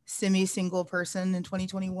a semi-single person in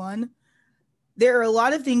 2021, there are a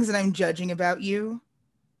lot of things that I'm judging about you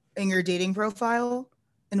in your dating profile,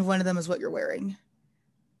 and one of them is what you're wearing.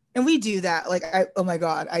 And we do that. Like, oh my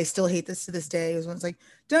God, I still hate this to this day. Is when it's like,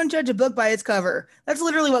 don't judge a book by its cover. That's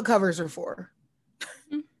literally what covers are for.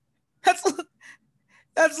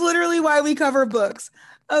 That's literally why we cover books.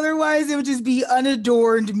 Otherwise, it would just be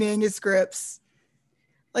unadorned manuscripts.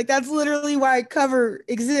 Like, that's literally why cover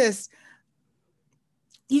exists.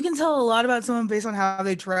 You can tell a lot about someone based on how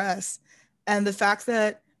they dress. And the fact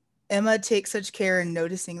that Emma takes such care in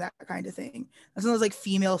noticing that kind of thing. That's one of those like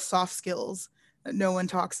female soft skills that no one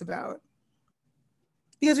talks about.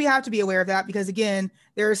 Because we have to be aware of that, because again,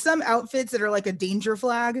 there are some outfits that are like a danger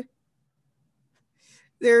flag.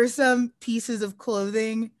 There are some pieces of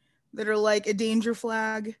clothing that are like a danger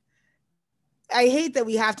flag. I hate that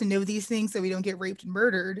we have to know these things so we don't get raped and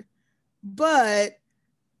murdered, but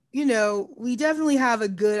we definitely have a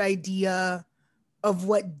good idea of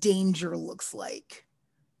what danger looks like.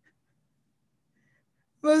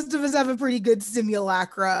 Most of us have a pretty good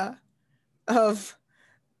simulacra of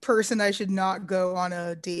person I should not go on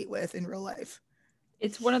a date with in real life.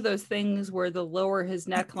 It's one of those things where the lower his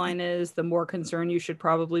neckline is, the more concerned you should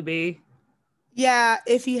probably be. Yeah,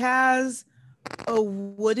 if he has a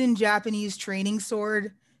wooden Japanese training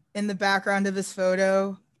sword in the background of his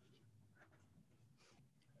photo.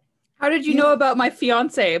 How did you know about my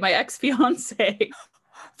fiance, my ex-fiance?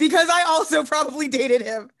 Because I also probably dated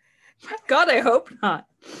him. God, I hope not.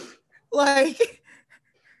 Like,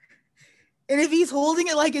 and if he's holding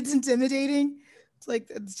it like it's intimidating, it's like,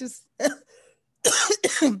 it's just,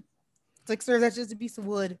 it's like, sir, that's just a piece of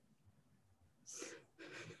wood.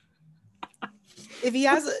 If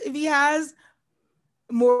he has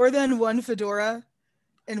more than one fedora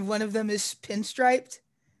and one of them is pinstriped,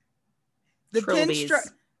 the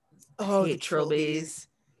pinstripe, oh, the trilbies.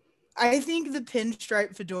 I think the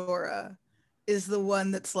pinstripe fedora is the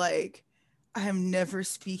one that's like, I am never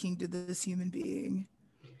speaking to this human being.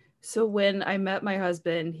 So when I met my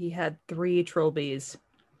husband, he had 3 trilbies.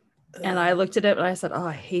 And I looked at it and I said, oh,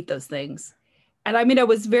 I hate those things. And I mean, it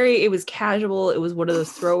was casual. It was one of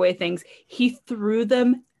those throwaway things. He threw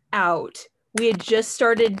them out. We had just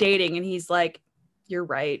started dating and he's like, you're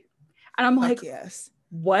right. And I'm like, yes.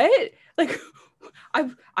 What? Like,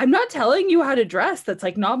 I'm not telling you how to dress. That's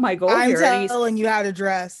like not my goal here. I'm telling you how to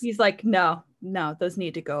dress. He's like, no, those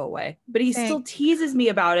need to go away. But he still teases me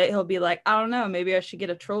about it. He'll be like, I don't know, maybe I should get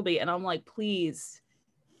a trilby. And I'm like, please,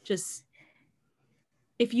 just,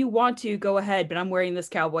 if you want to, go ahead. But I'm wearing this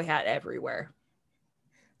cowboy hat everywhere.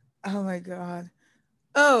 Oh my God.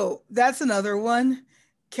 Oh, that's another one.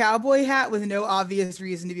 Cowboy hat with no obvious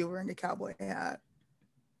reason to be wearing a cowboy hat.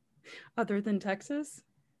 Other than Texas?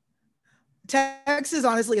 Texas,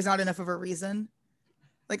 honestly, is not enough of a reason.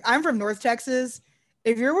 Like, I'm from North Texas.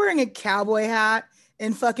 If you're wearing a cowboy hat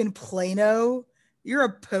in fucking Plano, you're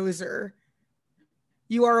a poser.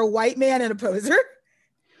 You are a white man and a poser.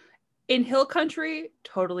 In hill country,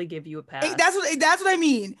 totally give you a pass. Hey, that's what I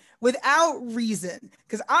mean. Without reason.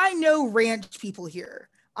 Because I know ranch people here.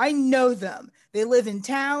 I know them. They live in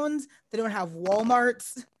towns. They don't have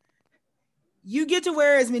Walmarts. You get to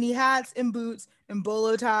wear as many hats and boots and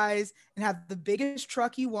bolo ties and have the biggest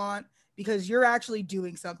truck you want because you're actually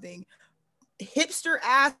doing something. Hipster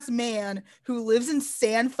ass man who lives in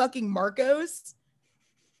San fucking Marcos.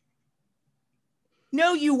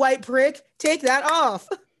 No, you white prick. Take that off.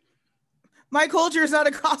 My culture is not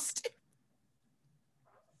a costume.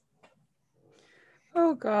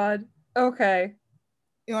 Oh God. Okay.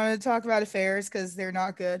 You want to talk about affairs because they're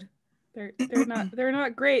not good. They're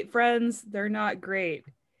not great, friends. They're not great.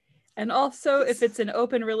 And also, if it's an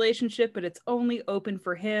open relationship, but it's only open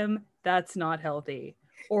for him, that's not healthy.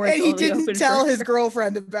 Or and he didn't tell his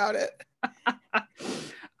girlfriend about it.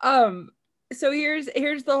 So here's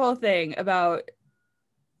the whole thing about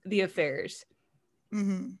the affairs.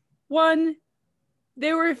 Mm-hmm. One,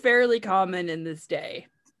 they were fairly common in this day,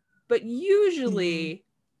 but usually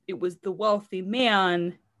it was the wealthy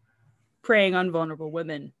man preying on vulnerable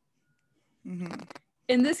women. Mm-hmm.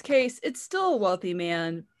 In this case, it's still a wealthy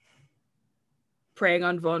man preying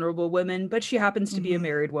on vulnerable women, but she happens to be a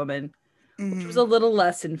married woman, which was a little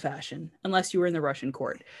less in fashion, unless you were in the Russian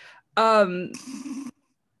court.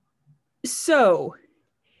 So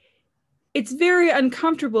it's very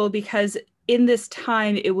uncomfortable because in this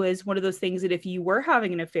time, it was one of those things that if you were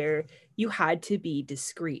having an affair, you had to be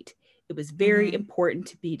discreet. It was very important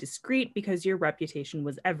to be discreet because your reputation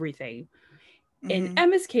was everything. In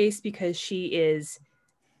Emma's case, because she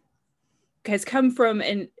has come from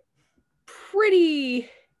a pretty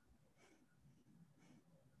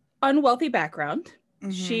unwealthy background.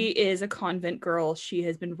 She is a convent girl. She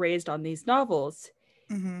has been raised on these novels.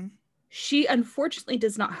 She unfortunately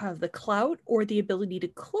does not have the clout or the ability to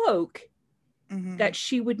cloak that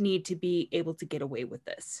she would need to be able to get away with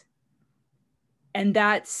this. And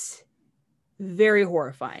that's very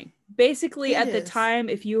horrifying. Basically, at the time,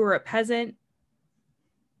 if you were a peasant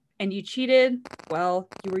and you cheated, well,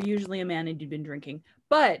 you were usually a man and you'd been drinking.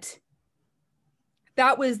 But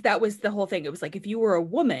that was the whole thing. It was like, if you were a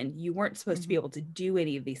woman, you weren't supposed to be able to do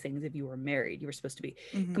any of these things if you were married. You were supposed to be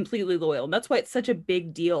completely loyal. And that's why it's such a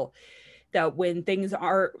big deal that when things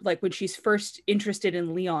are like, when she's first interested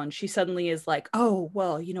in Leon, she suddenly is like, oh,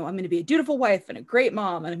 well, you know, I'm going to be a dutiful wife and a great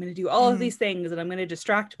mom, and I'm going to do all of these things, and I'm going to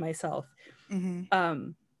distract myself. And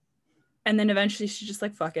then eventually she's just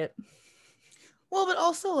like, fuck it. Well, but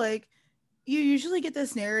also, like, you usually get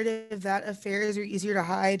this narrative that affairs are easier to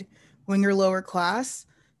hide when you're lower class,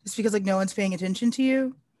 just because, like, no one's paying attention to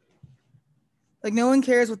you. Like, no one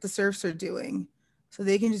cares what the serfs are doing, so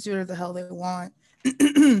they can just do whatever the hell they want.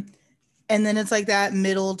 And then it's like that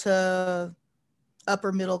middle to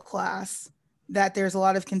upper middle class that there's a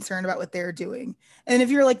lot of concern about what they're doing. And if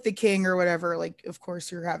you're like the king or whatever, like, of course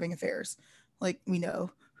you're having affairs. Like, we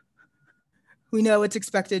know it's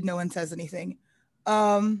expected. No one says anything.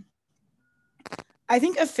 I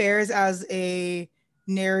think affairs as a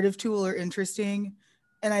narrative tool are interesting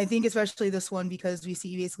And I think especially this one, because we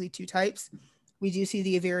see basically two types. We do see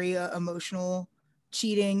the very emotional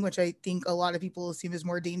cheating, which I think a lot of people assume is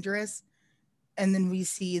more dangerous. And then we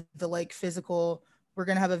see the like physical, we're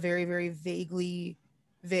going to have a very, very vaguely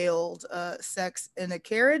veiled sex in a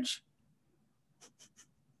carriage.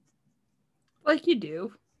 Like you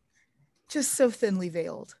do. Just so thinly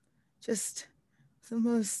veiled. Just the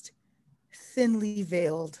most thinly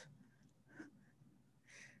veiled.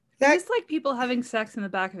 I just like people having sex in the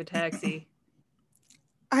back of a taxi.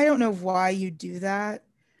 I don't know why you do that.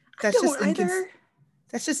 That's I don't either.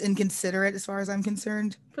 That's just inconsiderate as far as I'm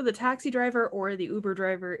concerned. For the taxi driver or the Uber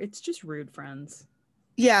driver, it's just rude, friends.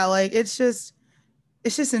 Yeah, like it's just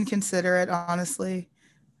inconsiderate, honestly.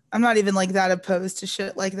 I'm not even like that opposed to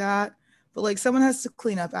shit like that, but like someone has to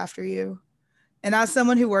clean up after you. And as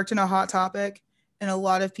someone who worked in a Hot Topic and a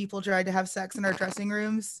lot of people tried to have sex in our dressing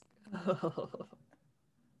rooms.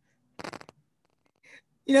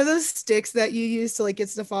 You know those sticks that you use to like get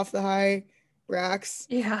stuff off the high racks?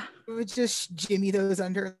 Yeah. It would just jimmy those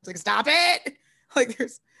under. It's like, stop it! Like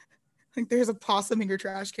there's a possum in your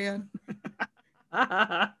trash can.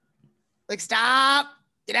 Like, stop!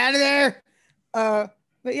 Get out of there!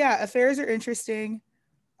 But yeah, affairs are interesting.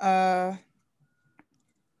 Don't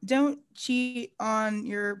cheat on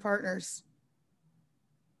your partners.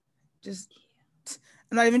 Just,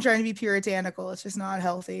 I'm not even trying to be puritanical. It's just not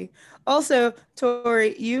healthy. Also,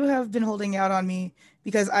 Tori, you have been holding out on me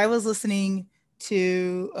because I was listening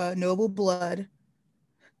to Noble Blood,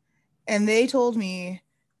 and they told me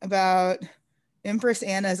about Empress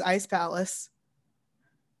Anna's Ice Palace.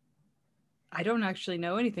 I don't actually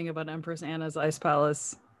know anything about Empress Anna's Ice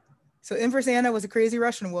Palace. So Empress Anna was a crazy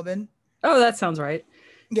Russian woman. Oh, that sounds right.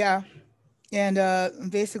 Yeah. And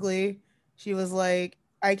basically, she was like,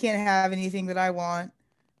 I can't have anything that I want,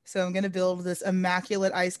 so I'm going to build this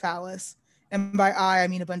immaculate ice palace. And by I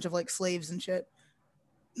mean a bunch of like slaves and shit.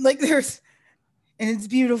 Like and it's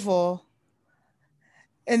beautiful.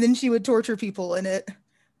 And then she would torture people in it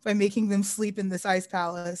by making them sleep in this ice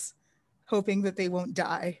palace, hoping that they won't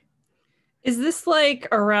die. Is this like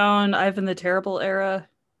around Ivan the Terrible era?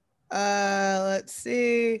 Let's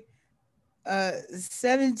see.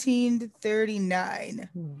 1739.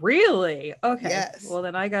 Really? Okay. Yes. Well,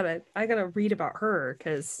 then I gotta read about her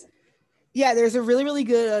because. Yeah, there's a really, really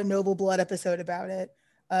good Noble Blood episode about it.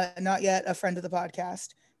 Not yet a friend of the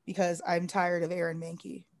podcast because I'm tired of Aaron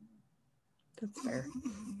Mahnke. That's fair.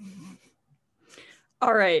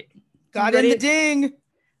 All right. Got in the ding.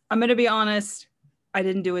 I'm going to be honest. I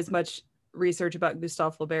didn't do as much research about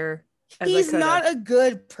Gustave Flaubert as I could. He's not a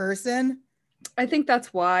good person. I think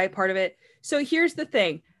that's why part of it. So here's the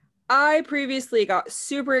thing. I previously got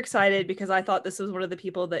super excited because I thought this was one of the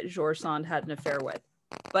people that Georges Sand had an affair with.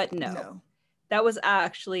 But no. That was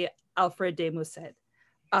actually Alfred de Musset.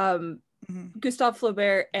 Gustave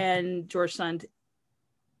Flaubert and Georges Sand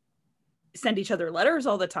sent each other letters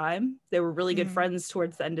all the time. They were really good friends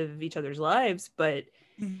towards the end of each other's lives, but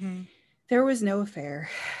there was no affair.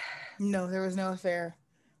 No, there was no affair.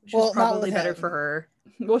 Which was probably better for her.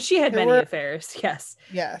 Well, she had many affairs, yes.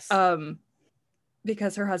 Yes.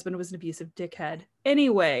 Because her husband was an abusive dickhead.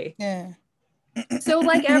 Anyway. Yeah. So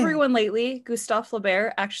like everyone lately, Gustave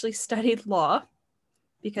Flaubert actually studied law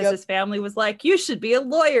because his family was like, you should be a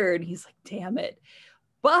lawyer. And he's like, damn it.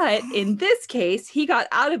 But in this case, he got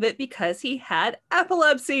out of it because he had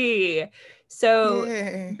epilepsy. So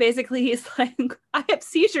basically he's like, I have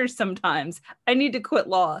seizures sometimes. I need to quit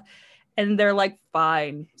law. And they're like,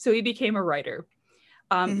 fine. So he became a writer.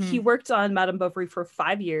 He worked on Madame Bovary for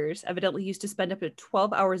 5 years. Evidently, he used to spend up to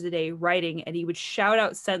 12 hours a day writing, and he would shout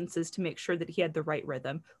out sentences to make sure that he had the right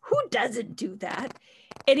rhythm. Who doesn't do that?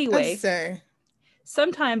 Anyway,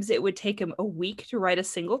 sometimes it would take him a week to write a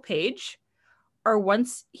single page, or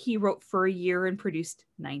once he wrote for a year and produced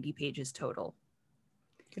 90 pages total.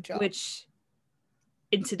 Good job. Which,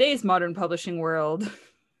 in today's modern publishing world...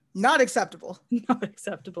 Not acceptable. Not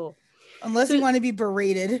acceptable. Unless you want to be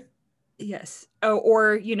berated. Yes. Oh,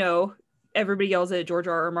 or, you know, everybody yells at George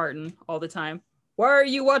R.R. Martin all the time. Why are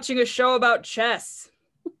you watching a show about chess?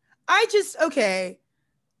 Okay.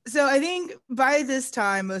 So I think by this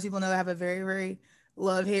time, most people know I have a very, very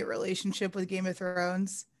love-hate relationship with Game of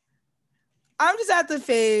Thrones. I'm just at the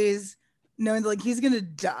phase knowing that, like, he's going to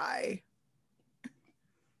die.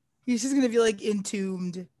 He's just going to be, like,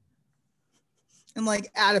 entombed and,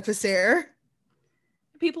 like, adipocere.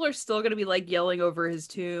 People are still going to be, like, yelling over his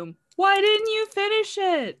tomb. Why didn't you finish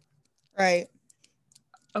it? Right.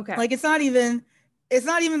 Okay. Like, it's not even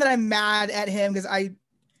that I'm mad at him because I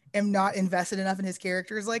am not invested enough in his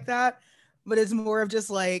characters like that, but it's more of just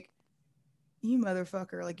like, you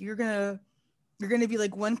motherfucker, like you're gonna You're going to be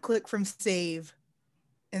like one click from save,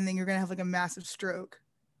 and then you're going to have like a massive stroke.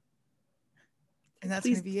 And that's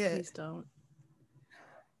going to be it. Please don't.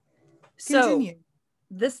 Continue. So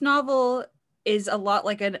this novel is a lot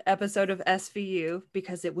like an episode of SVU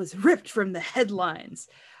because it was ripped from the headlines.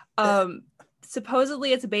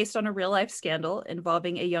 Supposedly it's based on a real life scandal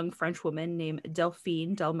involving a young French woman named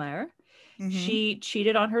Delphine Delmare. Mm-hmm. She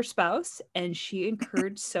cheated on her spouse and she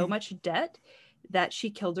incurred so much debt that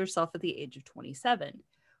she killed herself at the age of 27.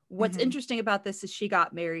 What's interesting about this is she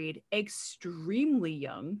got married extremely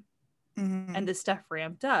young and this stuff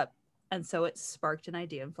ramped up. And so it sparked an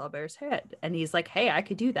idea in Flaubert's head. And he's like, hey, I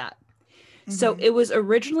could do that. So it was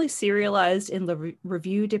originally serialized in Le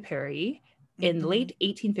Revue de Paris in late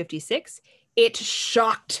 1856. It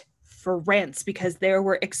shocked France because there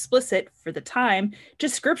were explicit, for the time,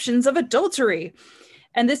 descriptions of adultery.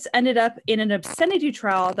 And this ended up in an obscenity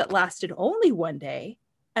trial that lasted only one day.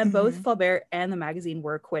 And both Flaubert and the magazine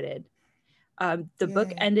were acquitted. The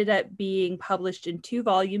book ended up being published in 2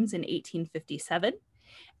 volumes in 1857.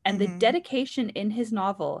 And the dedication in his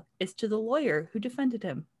novel is to the lawyer who defended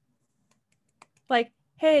him. Like,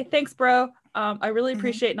 hey, thanks, bro. I really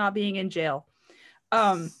appreciate not being in jail.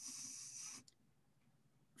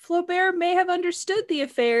 Flaubert may have understood the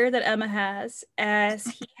affair that Emma has, as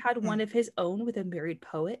he had one of his own with a married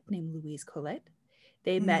poet named Louise Colette.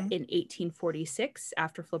 They met in 1846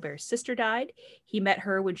 after Flaubert's sister died. He met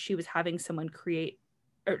her when she was having someone he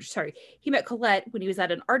met Colette when he was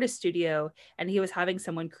at an artist studio and he was having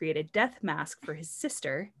someone create a death mask for his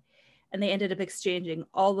sister. And they ended up exchanging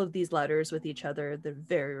all of these letters with each other. They're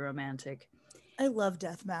very romantic. I love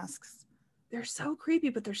death masks. They're so creepy,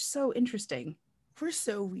 but they're so interesting. We're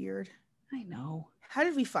so weird. I know. How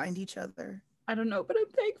did we find each other? I don't know, but I'm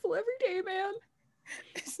thankful every day, man.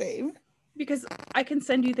 Same. Because I can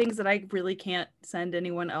send you things that I really can't send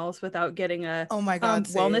anyone else without getting a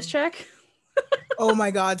wellness check. Oh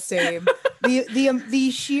my God, same.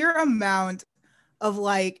 The sheer amount of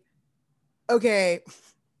like, okay,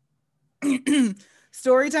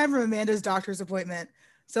 story time from Amanda's doctor's appointment.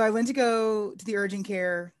 So I went to go to the urgent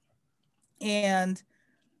care, and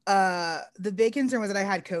the big concern was that I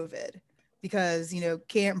had COVID because, you know,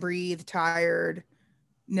 can't breathe, tired,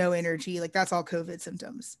 no energy, like that's all COVID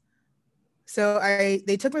symptoms. So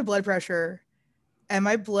they took my blood pressure, and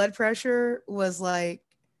my blood pressure was like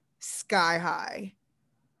sky high,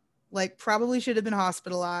 like probably should have been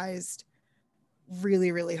hospitalized,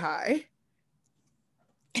 really, really high.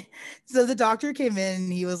 So the doctor came in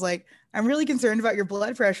and he was like, I'm really concerned about your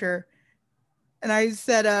blood pressure. And I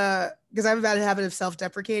said, because I have a bad habit of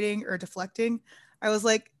self-deprecating or deflecting. I was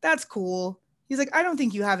like, that's cool. He's like, I don't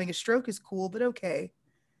think you having a stroke is cool, but okay.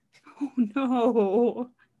 Oh no.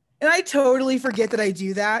 And I totally forget that I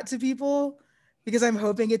do that to people because I'm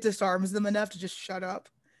hoping it disarms them enough to just shut up.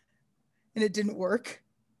 And it didn't work.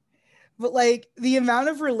 But like the amount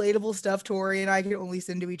of relatable stuff Tori and I can only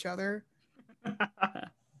send to each other.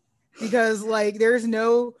 Because like there's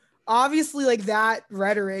no, obviously like that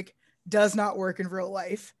rhetoric does not work in real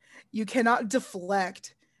life. You cannot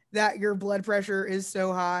deflect that your blood pressure is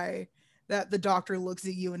so high that the doctor looks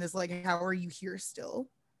at you and is like, how are you here still?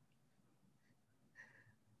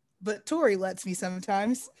 But Tori lets me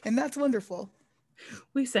sometimes, and that's wonderful.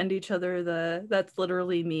 We send each other that's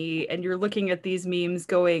literally me, and you're looking at these memes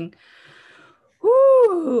going,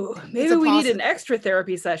 ooh, maybe we need an extra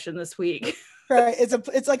therapy session this week. Right.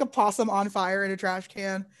 It's like a possum on fire in a trash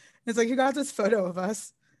can. It's like, you got this photo of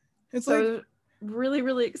us. It's so like really,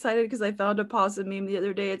 really excited because I found a possum meme the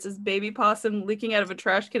other day. It says baby possum leaking out of a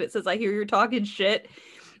trash can. It says, I hear you're talking shit.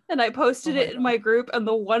 And I posted it in my group, and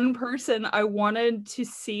the one person I wanted to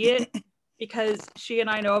see it because she and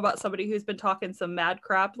I know about somebody who's been talking some mad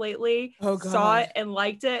crap lately, saw it and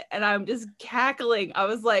liked it, and I'm just cackling. I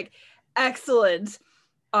was like, excellent.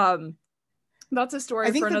 That's a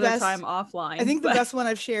story for another time offline. I think the best one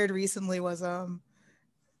I've shared recently was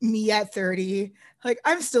me at 30. Like,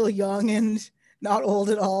 I'm still young and not old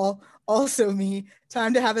at all. Also me.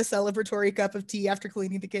 Time to have a celebratory cup of tea after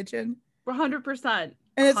cleaning the kitchen. 100%.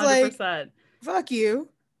 And it's 100%. like, fuck you.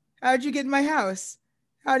 How'd you get in my house?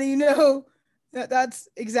 How do you know that that's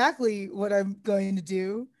exactly what I'm going to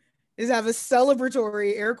do, is have a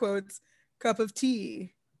celebratory, air quotes, cup of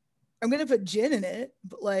tea. I'm going to put gin in it,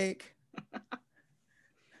 but like.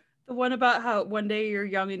 The one about how one day you're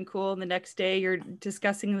young and cool and the next day you're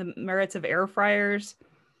discussing the merits of air fryers.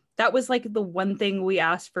 That was like the one thing we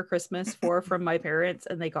asked for Christmas from my parents,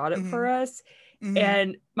 and they got it for us.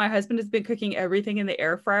 And my husband has been cooking everything in the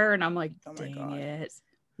air fryer, and I'm like, dang it.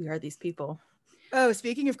 We are these people. Oh,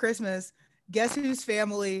 speaking of Christmas, guess whose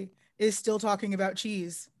family is still talking about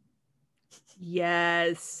cheese?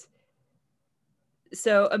 Yes.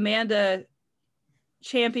 So Amanda,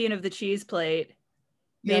 champion of the cheese plate,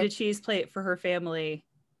 made a cheese plate for her family,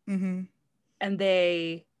 Mm-hmm. and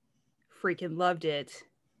they freaking loved it,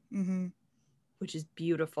 Mm-hmm. which is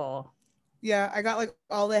beautiful. Yeah, I got like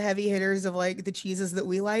all the heavy hitters of like the cheeses that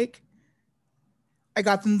we like. I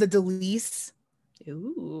got them the Delice.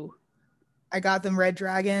 Ooh. I got them Red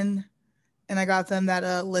Dragon, and I got them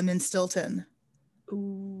that lemon Stilton.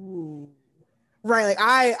 Ooh. Right, like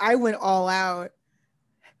I went all out.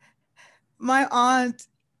 My aunt,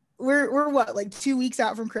 we're what, like 2 weeks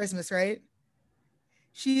out from Christmas, right?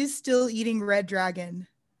 She is still eating Red Dragon.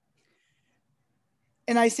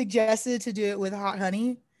 And I suggested to do it with hot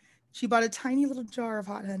honey. She bought a tiny little jar of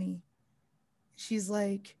hot honey. She's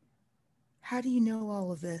like, how do you know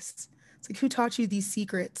all of this? It's like, who taught you these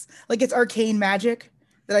secrets? Like, it's arcane magic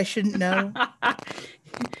that I shouldn't know.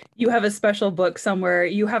 You have a special book somewhere.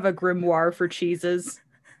 You have a grimoire for cheeses.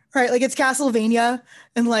 Right? Like, it's Castlevania,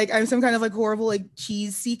 and like, I'm some kind of like horrible like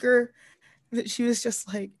cheese seeker. But she was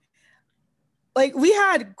just like we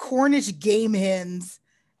had Cornish game hens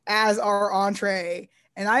as our entree,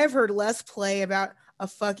 and I have heard less play about a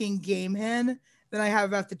fucking game hen than I have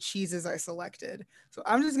about the cheeses I selected. So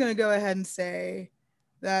I'm just gonna go ahead and say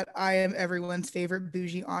that I am everyone's favorite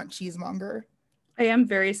bougie aunt cheesemonger. I am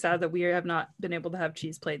very sad that we have not been able to have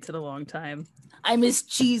cheese plates in a long time. I miss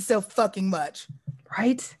cheese so fucking much.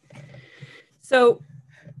 Right? So,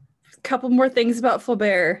 a couple more things about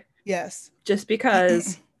Flaubert. Yes. Just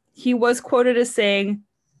because he was quoted as saying,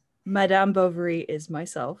 Madame Bovary is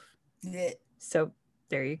myself. So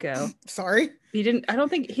there you go. Sorry. I don't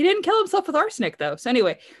think he didn't kill himself with arsenic though. So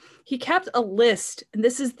anyway, he kept a list, and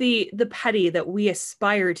this is the petty that we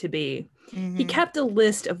aspire to be. Mm-hmm. He kept a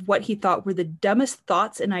list of what he thought were the dumbest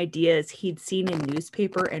thoughts and ideas he'd seen in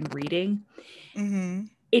newspaper and reading. Mm-hmm.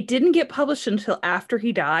 It didn't get published until after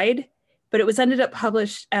he died, but it was ended up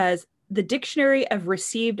published as the Dictionary of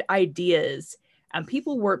Received Ideas, and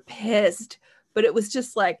people were pissed, but it was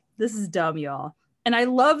just like, this is dumb, y'all. And I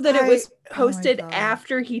love that it was posted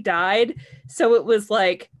after he died, so it was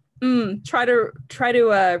like, try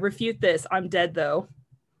to refute this. I'm dead though.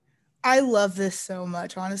 I love this so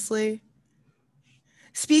much, honestly.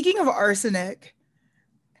 Speaking of arsenic,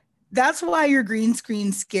 that's why your green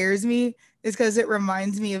screen scares me, is because it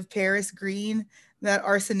reminds me of Paris Green, that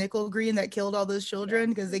arsenical green that killed all those children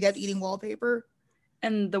because they kept eating wallpaper.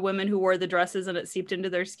 And the women who wore the dresses and it seeped into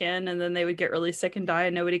their skin, and then they would get really sick and die,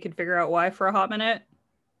 and nobody could figure out why for a hot minute.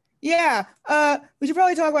 Yeah. We should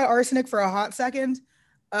probably talk about arsenic for a hot second.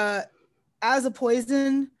 As a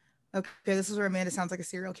poison. Okay, this is where Amanda sounds like a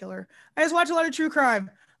serial killer. I just watch a lot of true crime.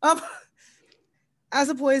 As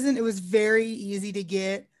a poison, it was very easy to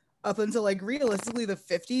get up until like realistically the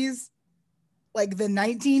 50s, like the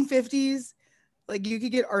 1950s. Like you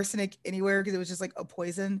could get arsenic anywhere because it was just like a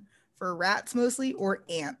poison for rats mostly, or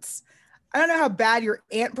ants. I don't know how bad your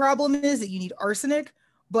ant problem is that you need arsenic,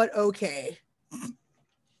 but okay.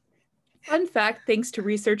 Fun fact, thanks to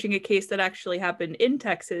researching a case that actually happened in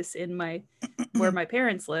Texas, where my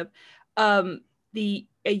parents live, a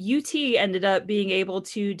UT ended up being able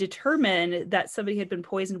to determine that somebody had been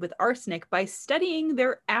poisoned with arsenic by studying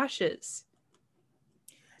their ashes.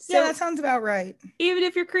 So, yeah, that sounds about right. Even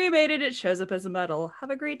if you're cremated, it shows up as a metal. Have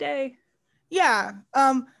a great day. Yeah.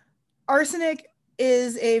 Arsenic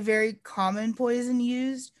is a very common poison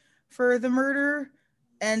used for the murder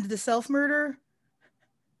and the self-murder.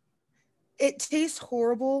 It tastes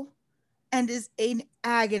horrible and is an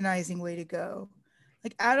agonizing way to go.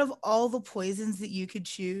 Like, out of all the poisons that you could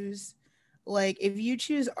choose, like, if you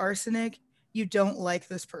choose arsenic, you don't like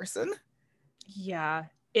this person. Yeah,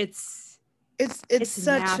 it's such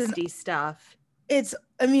nasty stuff.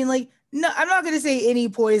 I mean, like, no, I'm not going to say any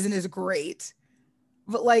poison is great,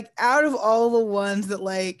 but like, out of all the ones that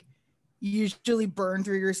like usually burn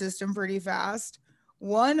through your system pretty fast,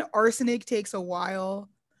 one, arsenic takes a while,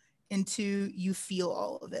 and two, you feel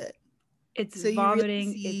all of it. It's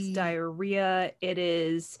vomiting, it's diarrhea, it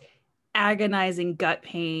is agonizing gut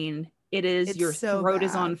pain, your throat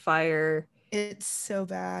is on fire. It's so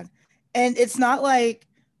bad. And it's not like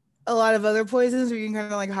a lot of other poisons where you can kind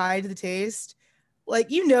of like hide the taste.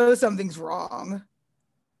 Like, you know something's wrong.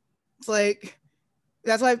 It's like,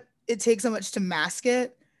 that's why it takes so much to mask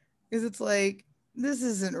it, because it's like, this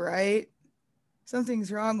isn't right.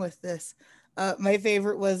 Something's wrong with this. My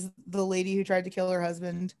favorite was the lady who tried to kill her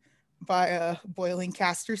husband by boiling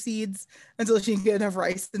castor seeds until she could get enough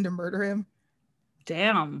rice in to murder him.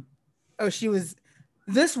 Damn. Oh,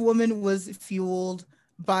 this woman was fueled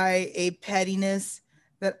by a pettiness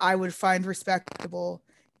that I would find respectable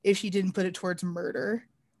if she didn't put it towards murder.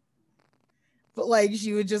 but like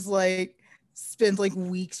she would just like spend like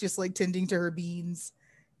weeks just like tending to her beans,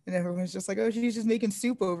 and everyone's just like, oh, she's just making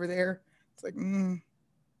soup over there. It's like,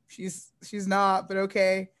 she's not, but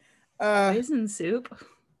okay. Poison soup.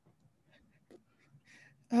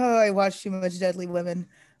 Oh, I watched too much Deadly Women.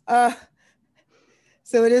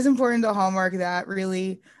 So it is important to hallmark that,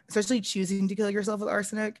 really, especially choosing to kill yourself with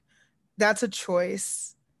arsenic. That's a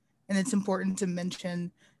choice, and it's important to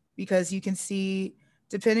mention because you can see,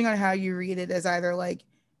 depending on how you read it, as either like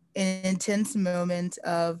an intense moment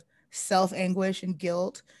of self anguish and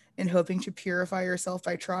guilt and hoping to purify yourself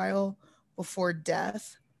by trial before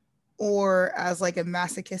death, or as like a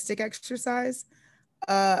masochistic exercise.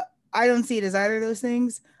 Uh, I don't see it as either of those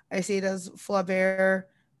things. I see it as Flaubert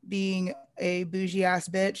being a bougie ass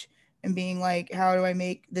bitch and being like, how do I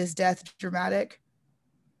make this death dramatic?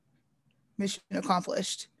 Mission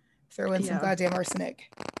accomplished. Throw in some goddamn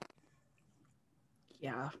arsenic.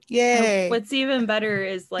 Yeah. Yay. What's even better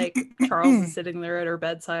is like Charles is sitting there at her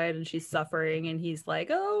bedside and she's suffering and he's like,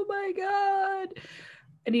 oh my God.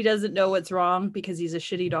 And he doesn't know what's wrong because he's a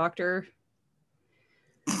shitty doctor.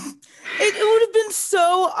 It would have been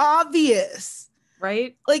so obvious.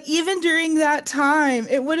 Right? Like, even during that time,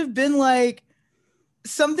 it would have been like,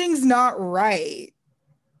 something's not right.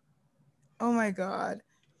 Oh my God.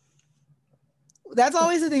 That's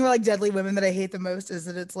always the thing about like Deadly Women that I hate the most, is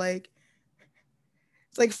that it's like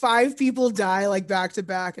 5 people die like back to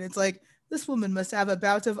back, and it's like, this woman must have a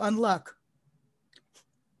bout of unluck.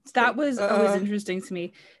 That was always interesting to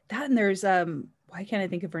me. That, and there's why can't I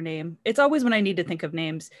think of her name? It's always when I need to think of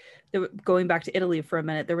names. Going back to Italy for a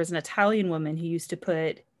minute, there was an Italian woman who used to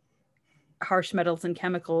put harsh metals and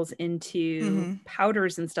chemicals into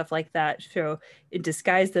powders and stuff like that, so it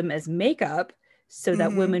disguised them as makeup so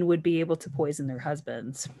that women would be able to poison their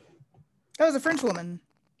husbands. That was a French woman.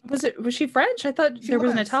 Was she French? I thought there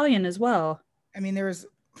was an Italian as well. I mean, there was,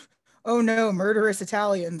 oh no, murderous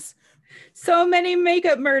Italians. So many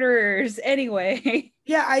makeup murderers. Anyway.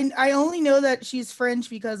 Yeah, I only know that she's French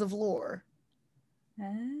because of lore.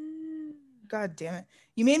 God damn it.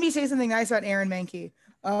 You made me say something nice about Aaron Mahnke.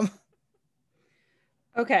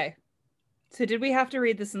 Okay. So did we have to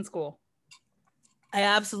read this in school? I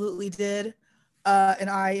absolutely did. And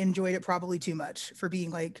I enjoyed it probably too much for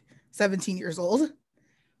being like 17 years old.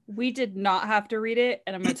 We did not have to read it.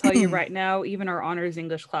 And I'm going to tell you right now, even our honors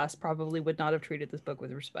English class probably would not have treated this book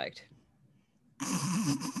with respect.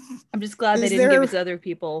 I'm just glad they didn't give it to other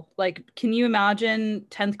people. Like, can you imagine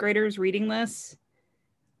 10th graders reading this?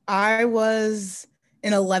 I was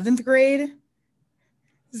in 11th grade.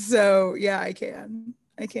 So yeah, I can.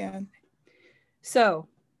 So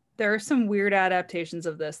there are some weird adaptations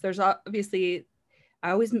of this. There's obviously,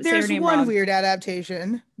 I always say her name wrong. There's one weird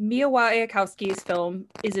adaptation. Mia Wasikowski's film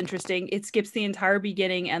is interesting. It skips the entire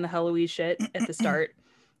beginning and the Heloise shit at the start.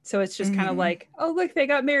 So it's just kind of like, oh, look, they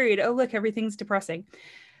got married. Oh, look, everything's depressing.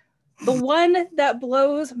 The one that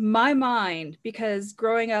blows my mind, because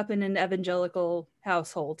growing up in an evangelical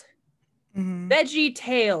household, Veggie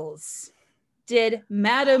Tales did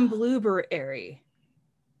Madame Blueberry.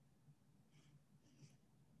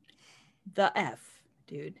 The F,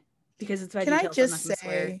 dude. Because it's Veggie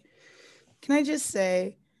Tales. Can I just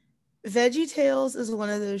say, Veggie Tales is one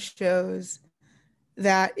of those shows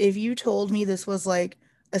that if you told me this was like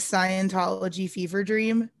a Scientology fever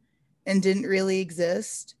dream and didn't really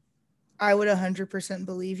exist, I would 100%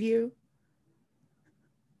 believe you.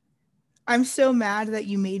 I'm so mad that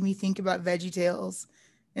you made me think about Veggie Tales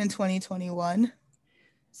in 2021.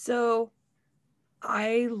 So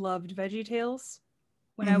I loved Veggie Tales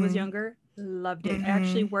when I was younger. Loved it. I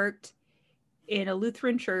actually worked in a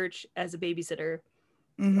Lutheran church as a babysitter,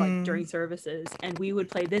 like during services, and we would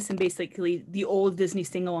play this and basically the old Disney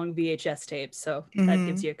sing-along VHS tapes. So that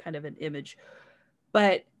gives you kind of an image.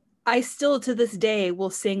 But I still to this day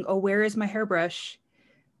will sing, "Oh, where is my hairbrush?"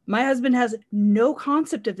 My husband has no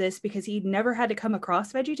concept of this because he never had to come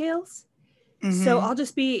across Veggie Tales. So I'll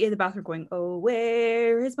just be in the bathroom going, "Oh,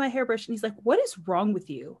 where is my hairbrush?" And he's like, "What is wrong with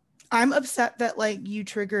you?" I'm upset that like you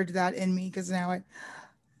triggered that in me, because now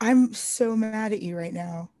I'm so mad at you right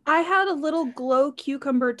now. I had a little glow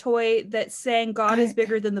cucumber toy that sang "God is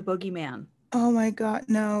bigger than the boogeyman." Oh my God,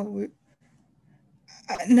 no.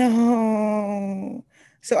 No.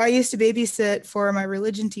 So I used to babysit for my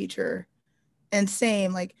religion teacher, and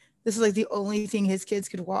same, like this is like the only thing his kids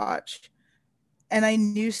could watch. And I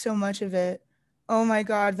knew so much of it. Oh my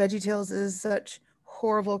God, Veggie Tales is such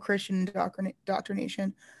horrible Christian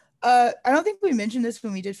indoctrination. I don't think we mentioned this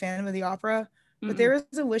when we did Phantom of the Opera, but there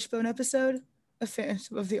is a Wishbone episode of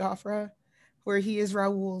Phantom of the Opera where he is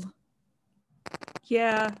Raoul.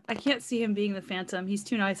 Yeah, I can't see him being the Phantom. He's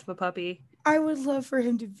too nice of a puppy. I would love for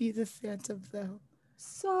him to be the Phantom, though.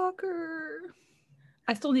 Soccer.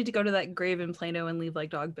 I still need to go to that grave in Plano and leave like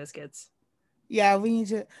dog biscuits. Yeah, we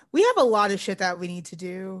have a lot of shit that we need to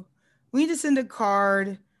do. We need to send a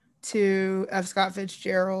card to F. Scott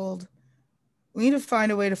Fitzgerald. We need to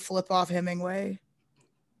find a way to flip off Hemingway.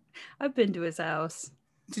 I've been to his house.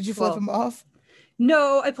 Did you flip him off?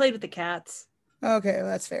 No, I played with the cats. Okay, well,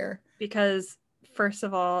 that's fair. Because, first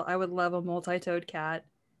of all, I would love a multi-toed cat.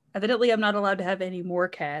 Evidently, I'm not allowed to have any more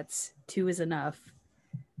cats. 2 is enough.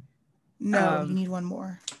 No, you need one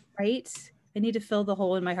more. Right? I need to fill the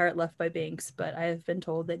hole in my heart left by Binks, but I have been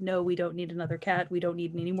told that no, we don't need another cat. We don't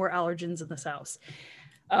need any more allergens in this house.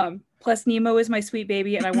 Plus, Nemo is my sweet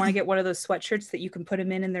baby, and I want to get one of those sweatshirts that you can put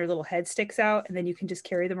him in and their little head sticks out, and then you can just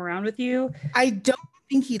carry them around with you. I don't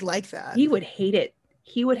think he'd like that. He would hate it.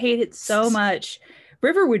 He would hate it so much.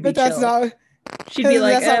 River would be but that's chill. not. She'd be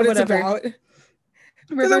like, that's not what whatever. It's about.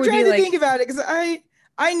 River I'm would trying be to like, think about it because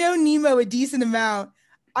I know Nemo a decent amount.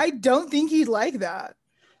 I don't think he'd like that.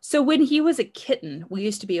 So when he was a kitten, we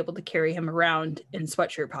used to be able to carry him around in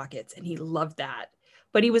sweatshirt pockets, and he loved that.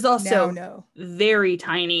 But he was also very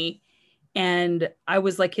tiny, and I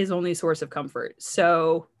was like his only source of comfort.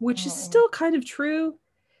 So, which is still kind of true.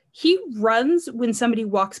 He runs when somebody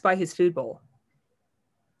walks by his food bowl.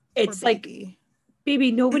 It's like,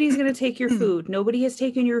 baby, nobody's going to take your food. Nobody has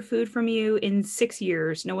taken your food from you in 6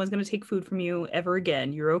 years. No one's going to take food from you ever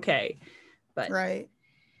again. You're okay. But right.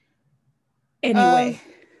 Anyway.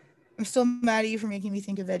 I'm still mad at you for making me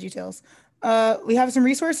think of VeggieTales. We have some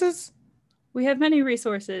resources. We have many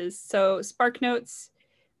resources. So Spark Notes,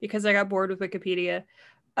 because I got bored with Wikipedia.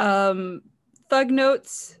 Thug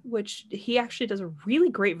Notes, which he actually does a really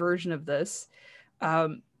great version of this.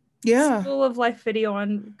 School of Life video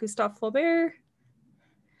on Gustave Flaubert.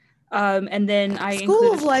 And then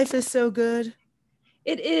School of Life is so good.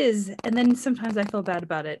 It is. And then sometimes I feel bad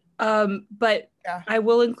about it. But I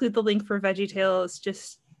will include the link for VeggieTales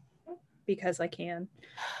just because I can.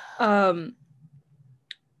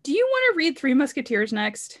 Do you want to read Three Musketeers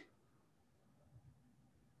next?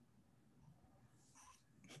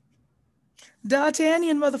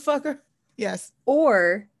 D'Artagnan, motherfucker. Yes.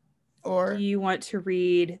 Or do you want to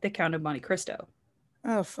read The Count of Monte Cristo?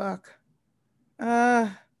 Oh, fuck.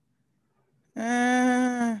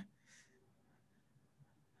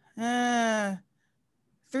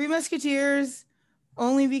 Three Musketeers,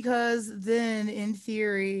 only because then, in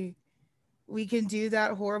theory, we can do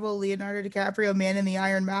that horrible Leonardo DiCaprio Man in the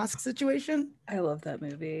Iron Mask situation. I love that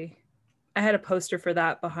movie. I had a poster for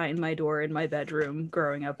that behind my door in my bedroom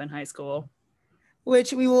growing up in high school.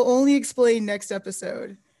 Which we will only explain next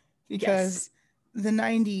episode because the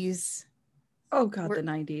 90s. Oh, God, the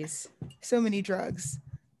 90s. So many drugs.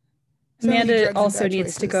 Amanda also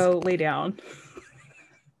needs to go lay down.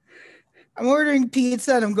 I'm ordering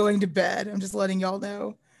pizza and I'm going to bed. I'm just letting y'all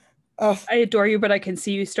know. I adore you, but I can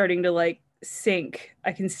see you starting to like sink.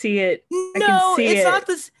 I can see it. No, it's not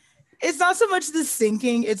this. It's not so much the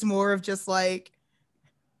sinking. It's more of just like,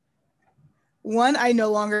 one, I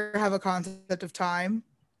no longer have a concept of time.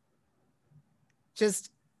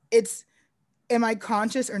 Just, am I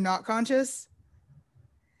conscious or not conscious?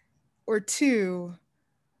 Or 2,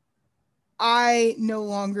 I no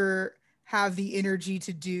longer have the energy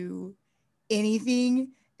to do anything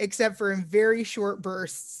except for in very short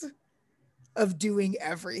bursts of doing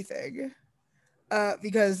everything.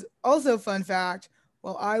 Because also, fun fact,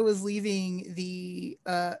 while I was leaving the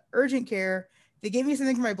urgent care, they gave me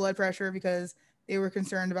something for my blood pressure because they were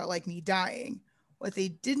concerned about like me dying. What they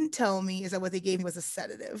didn't tell me is that what they gave me was a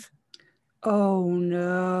sedative. Oh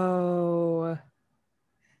no.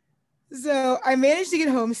 So I managed to get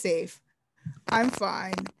home safe. I'm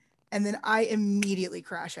fine. And then I immediately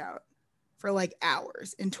crash out for like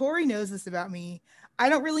hours. And Tori knows this about me. I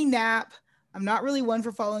don't really nap. I'm not really one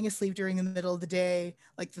for falling asleep during the middle of the day.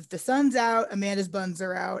 Like if the sun's out, Amanda's buns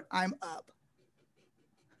are out, I'm up.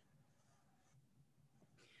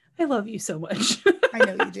 I love you so much. I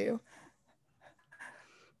know you do.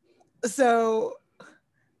 So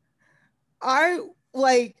I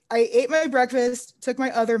ate my breakfast, took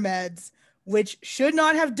my other meds, which should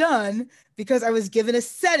not have done because I was given a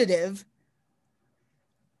sedative,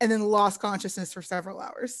 and then lost consciousness for several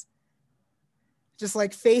hours. Just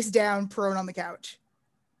like face down, prone on the couch.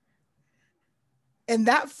 And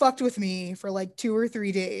that fucked with me for like 2 or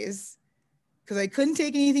 3 days because I couldn't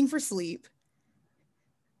take anything for sleep.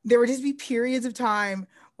 There would just be periods of time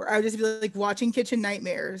where I would just be like watching Kitchen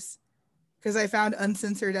Nightmares because I found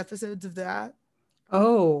uncensored episodes of that.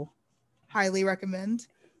 Oh. Highly recommend.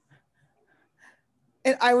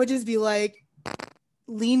 And I would just be like,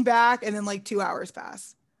 lean back, and then like 2 hours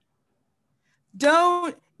pass.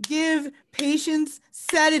 Don't give patients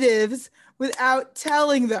sedatives without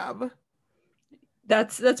telling them.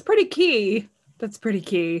 That's pretty key. That's pretty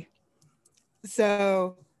key.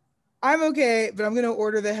 So I'm okay, but I'm gonna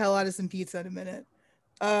order the hell out of some pizza in a minute.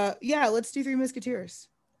 Yeah, let's do Three Musketeers.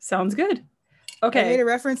 Sounds good. I Okay. made a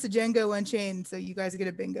reference to Django Unchained, so you guys get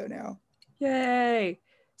a bingo now. Yay.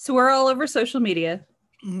 So we're all over social media.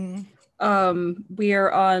 We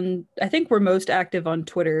are on, I think we're most active on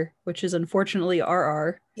Twitter, which is unfortunately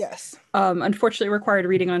RR. Yes. Unfortunately required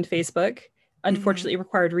reading on Facebook. Unfortunately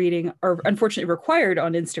required reading, or unfortunately required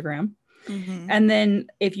on Instagram. And then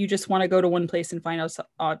if you just want to go to one place and find us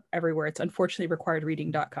everywhere, it's unfortunately required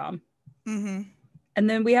reading.com. And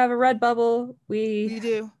then we have a Redbubble. We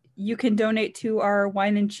do. You can donate to our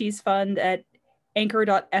wine and cheese fund at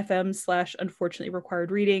anchor.fm/unfortunately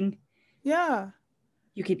required reading. Yeah.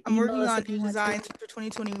 You can I'm working on new designs for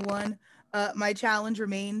 2021. My challenge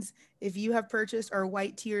remains, if you have purchased our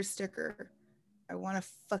white tears sticker, I want to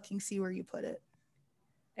fucking see where you put it.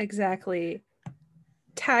 Exactly.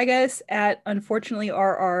 Tag us at unfortunately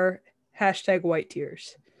RR #white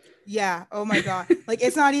tears. Yeah. Oh my God. Like,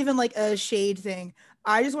 it's not even like a shade thing.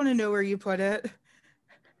 I just want to know where you put it.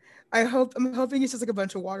 I'm hoping it's just like a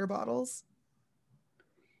bunch of water bottles.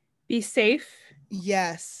 Be safe.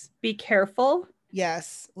 Yes. Be careful.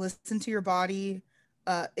 Yes. Listen to your body.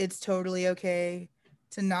 It's totally okay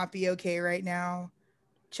to not be okay right now.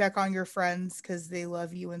 Check on your friends because they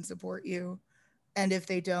love you and support you. And if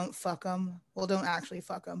they don't, fuck them. Well, don't actually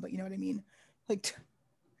fuck them, but you know what I mean? Like,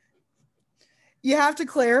 you have to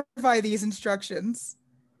clarify these instructions.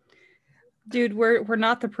 Dude, we're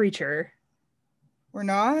not the preacher. We're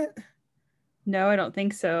not? No, I don't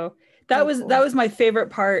think so. That was my favorite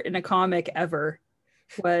part in a comic ever,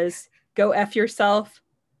 was go F yourself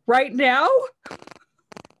right now.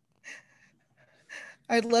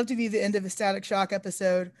 I'd love to be the end of a Static Shock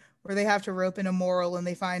episode where they have to rope in a moral and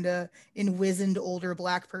they find a enwizened older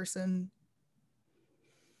Black person.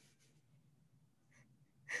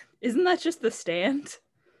 Isn't that just The Stand?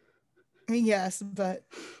 I mean, yes, but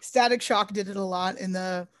Static Shock did it a lot in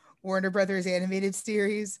the Warner Brothers animated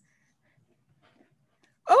series.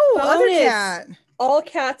 Oh, Bonus. Other cat. All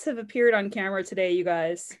cats have appeared on camera today, you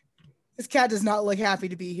guys. This cat does not look happy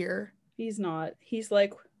to be here. He's not. He's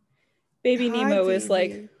like, Baby Hi, Nemo baby. is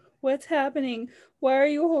like, what's happening? Why are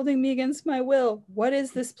you holding me against my will? What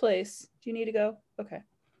is this place? Do you need to go? Okay.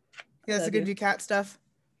 Yeah, that's gonna do cat stuff.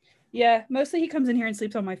 Yeah, mostly he comes in here and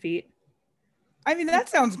sleeps on my feet. I mean, that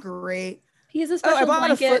sounds great. He has a special I bought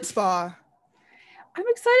blanket. a foot spa. I'm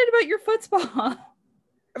excited about your foot spa.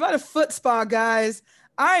 I bought a foot spa, guys.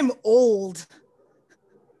 I'm old.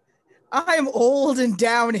 I'm old and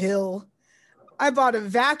downhill. I bought a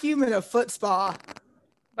vacuum and a foot spa.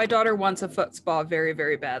 My daughter wants a foot spa very,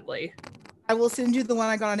 very badly. I will send you the one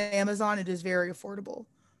I got on Amazon. It is very affordable.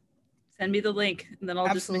 Send me the link and then I'll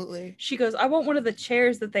Absolutely. She goes, I want one of the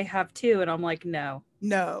chairs that they have too. And I'm like, no.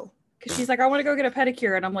 No. Because she's like, I want to go get a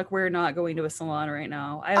pedicure. And I'm like, we're not going to a salon right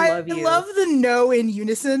now. I love you. I love the no in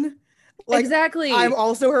unison. Like, exactly. I'm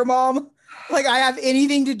also her mom. Like, I have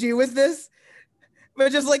anything to do with this.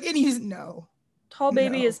 But just like, no. Tall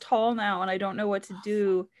baby is tall now and I don't know what to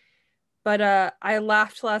do. But I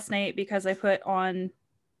laughed last night because I put on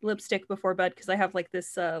lipstick before bed because I have like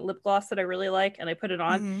this lip gloss that I really like, and I put it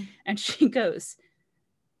on and she goes,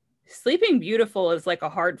 Sleeping Beautiful is like a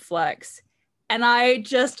hard flex. And I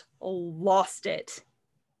just lost it.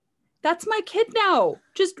 That's my kid now.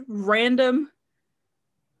 Just random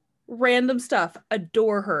stuff.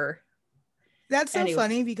 Adore her. That's so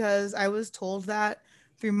funny because I was told that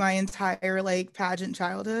through my entire like pageant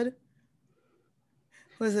childhood.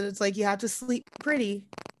 Was it? It's like you have to sleep pretty.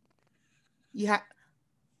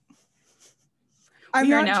 I'm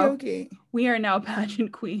not joking. We are now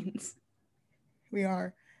pageant queens. We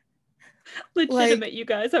are. Legitimate, like, you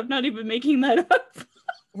guys. I'm not even making that up.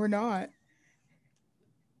 We're not.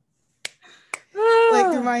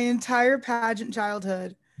 Like through my entire pageant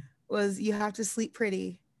childhood was you have to sleep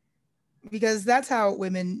pretty. Because that's how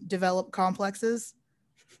women develop complexes.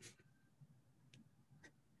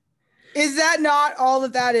 Is that not all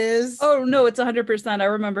that is? Oh, no, it's 100%. I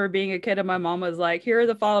remember being a kid and my mom was like, here are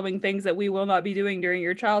the following things that we will not be doing during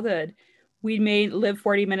your childhood. We may live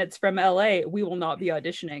 40 minutes from LA. We will not be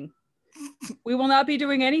auditioning. We will not be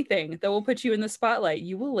doing anything that will put you in the spotlight.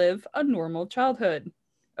 You will live a normal childhood.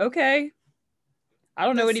 Okay. I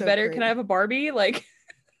don't know any better. Great. Can I have a Barbie? Like,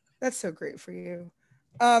 that's so great for you.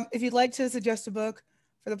 If you'd like to suggest a book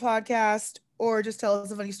for the podcast or just tell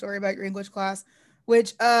us a funny story about your English class,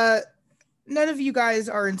 which none of you guys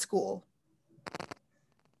are in school.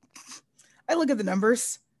 I look at the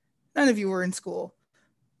numbers. none of you were in school.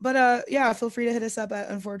 But yeah, feel free to hit us up at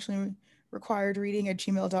unfortunately required reading at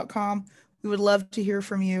gmail.com. We would love to hear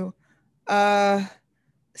from you.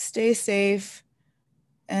 Stay safe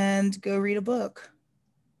and go read a book.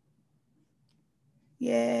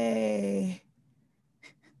 Yay.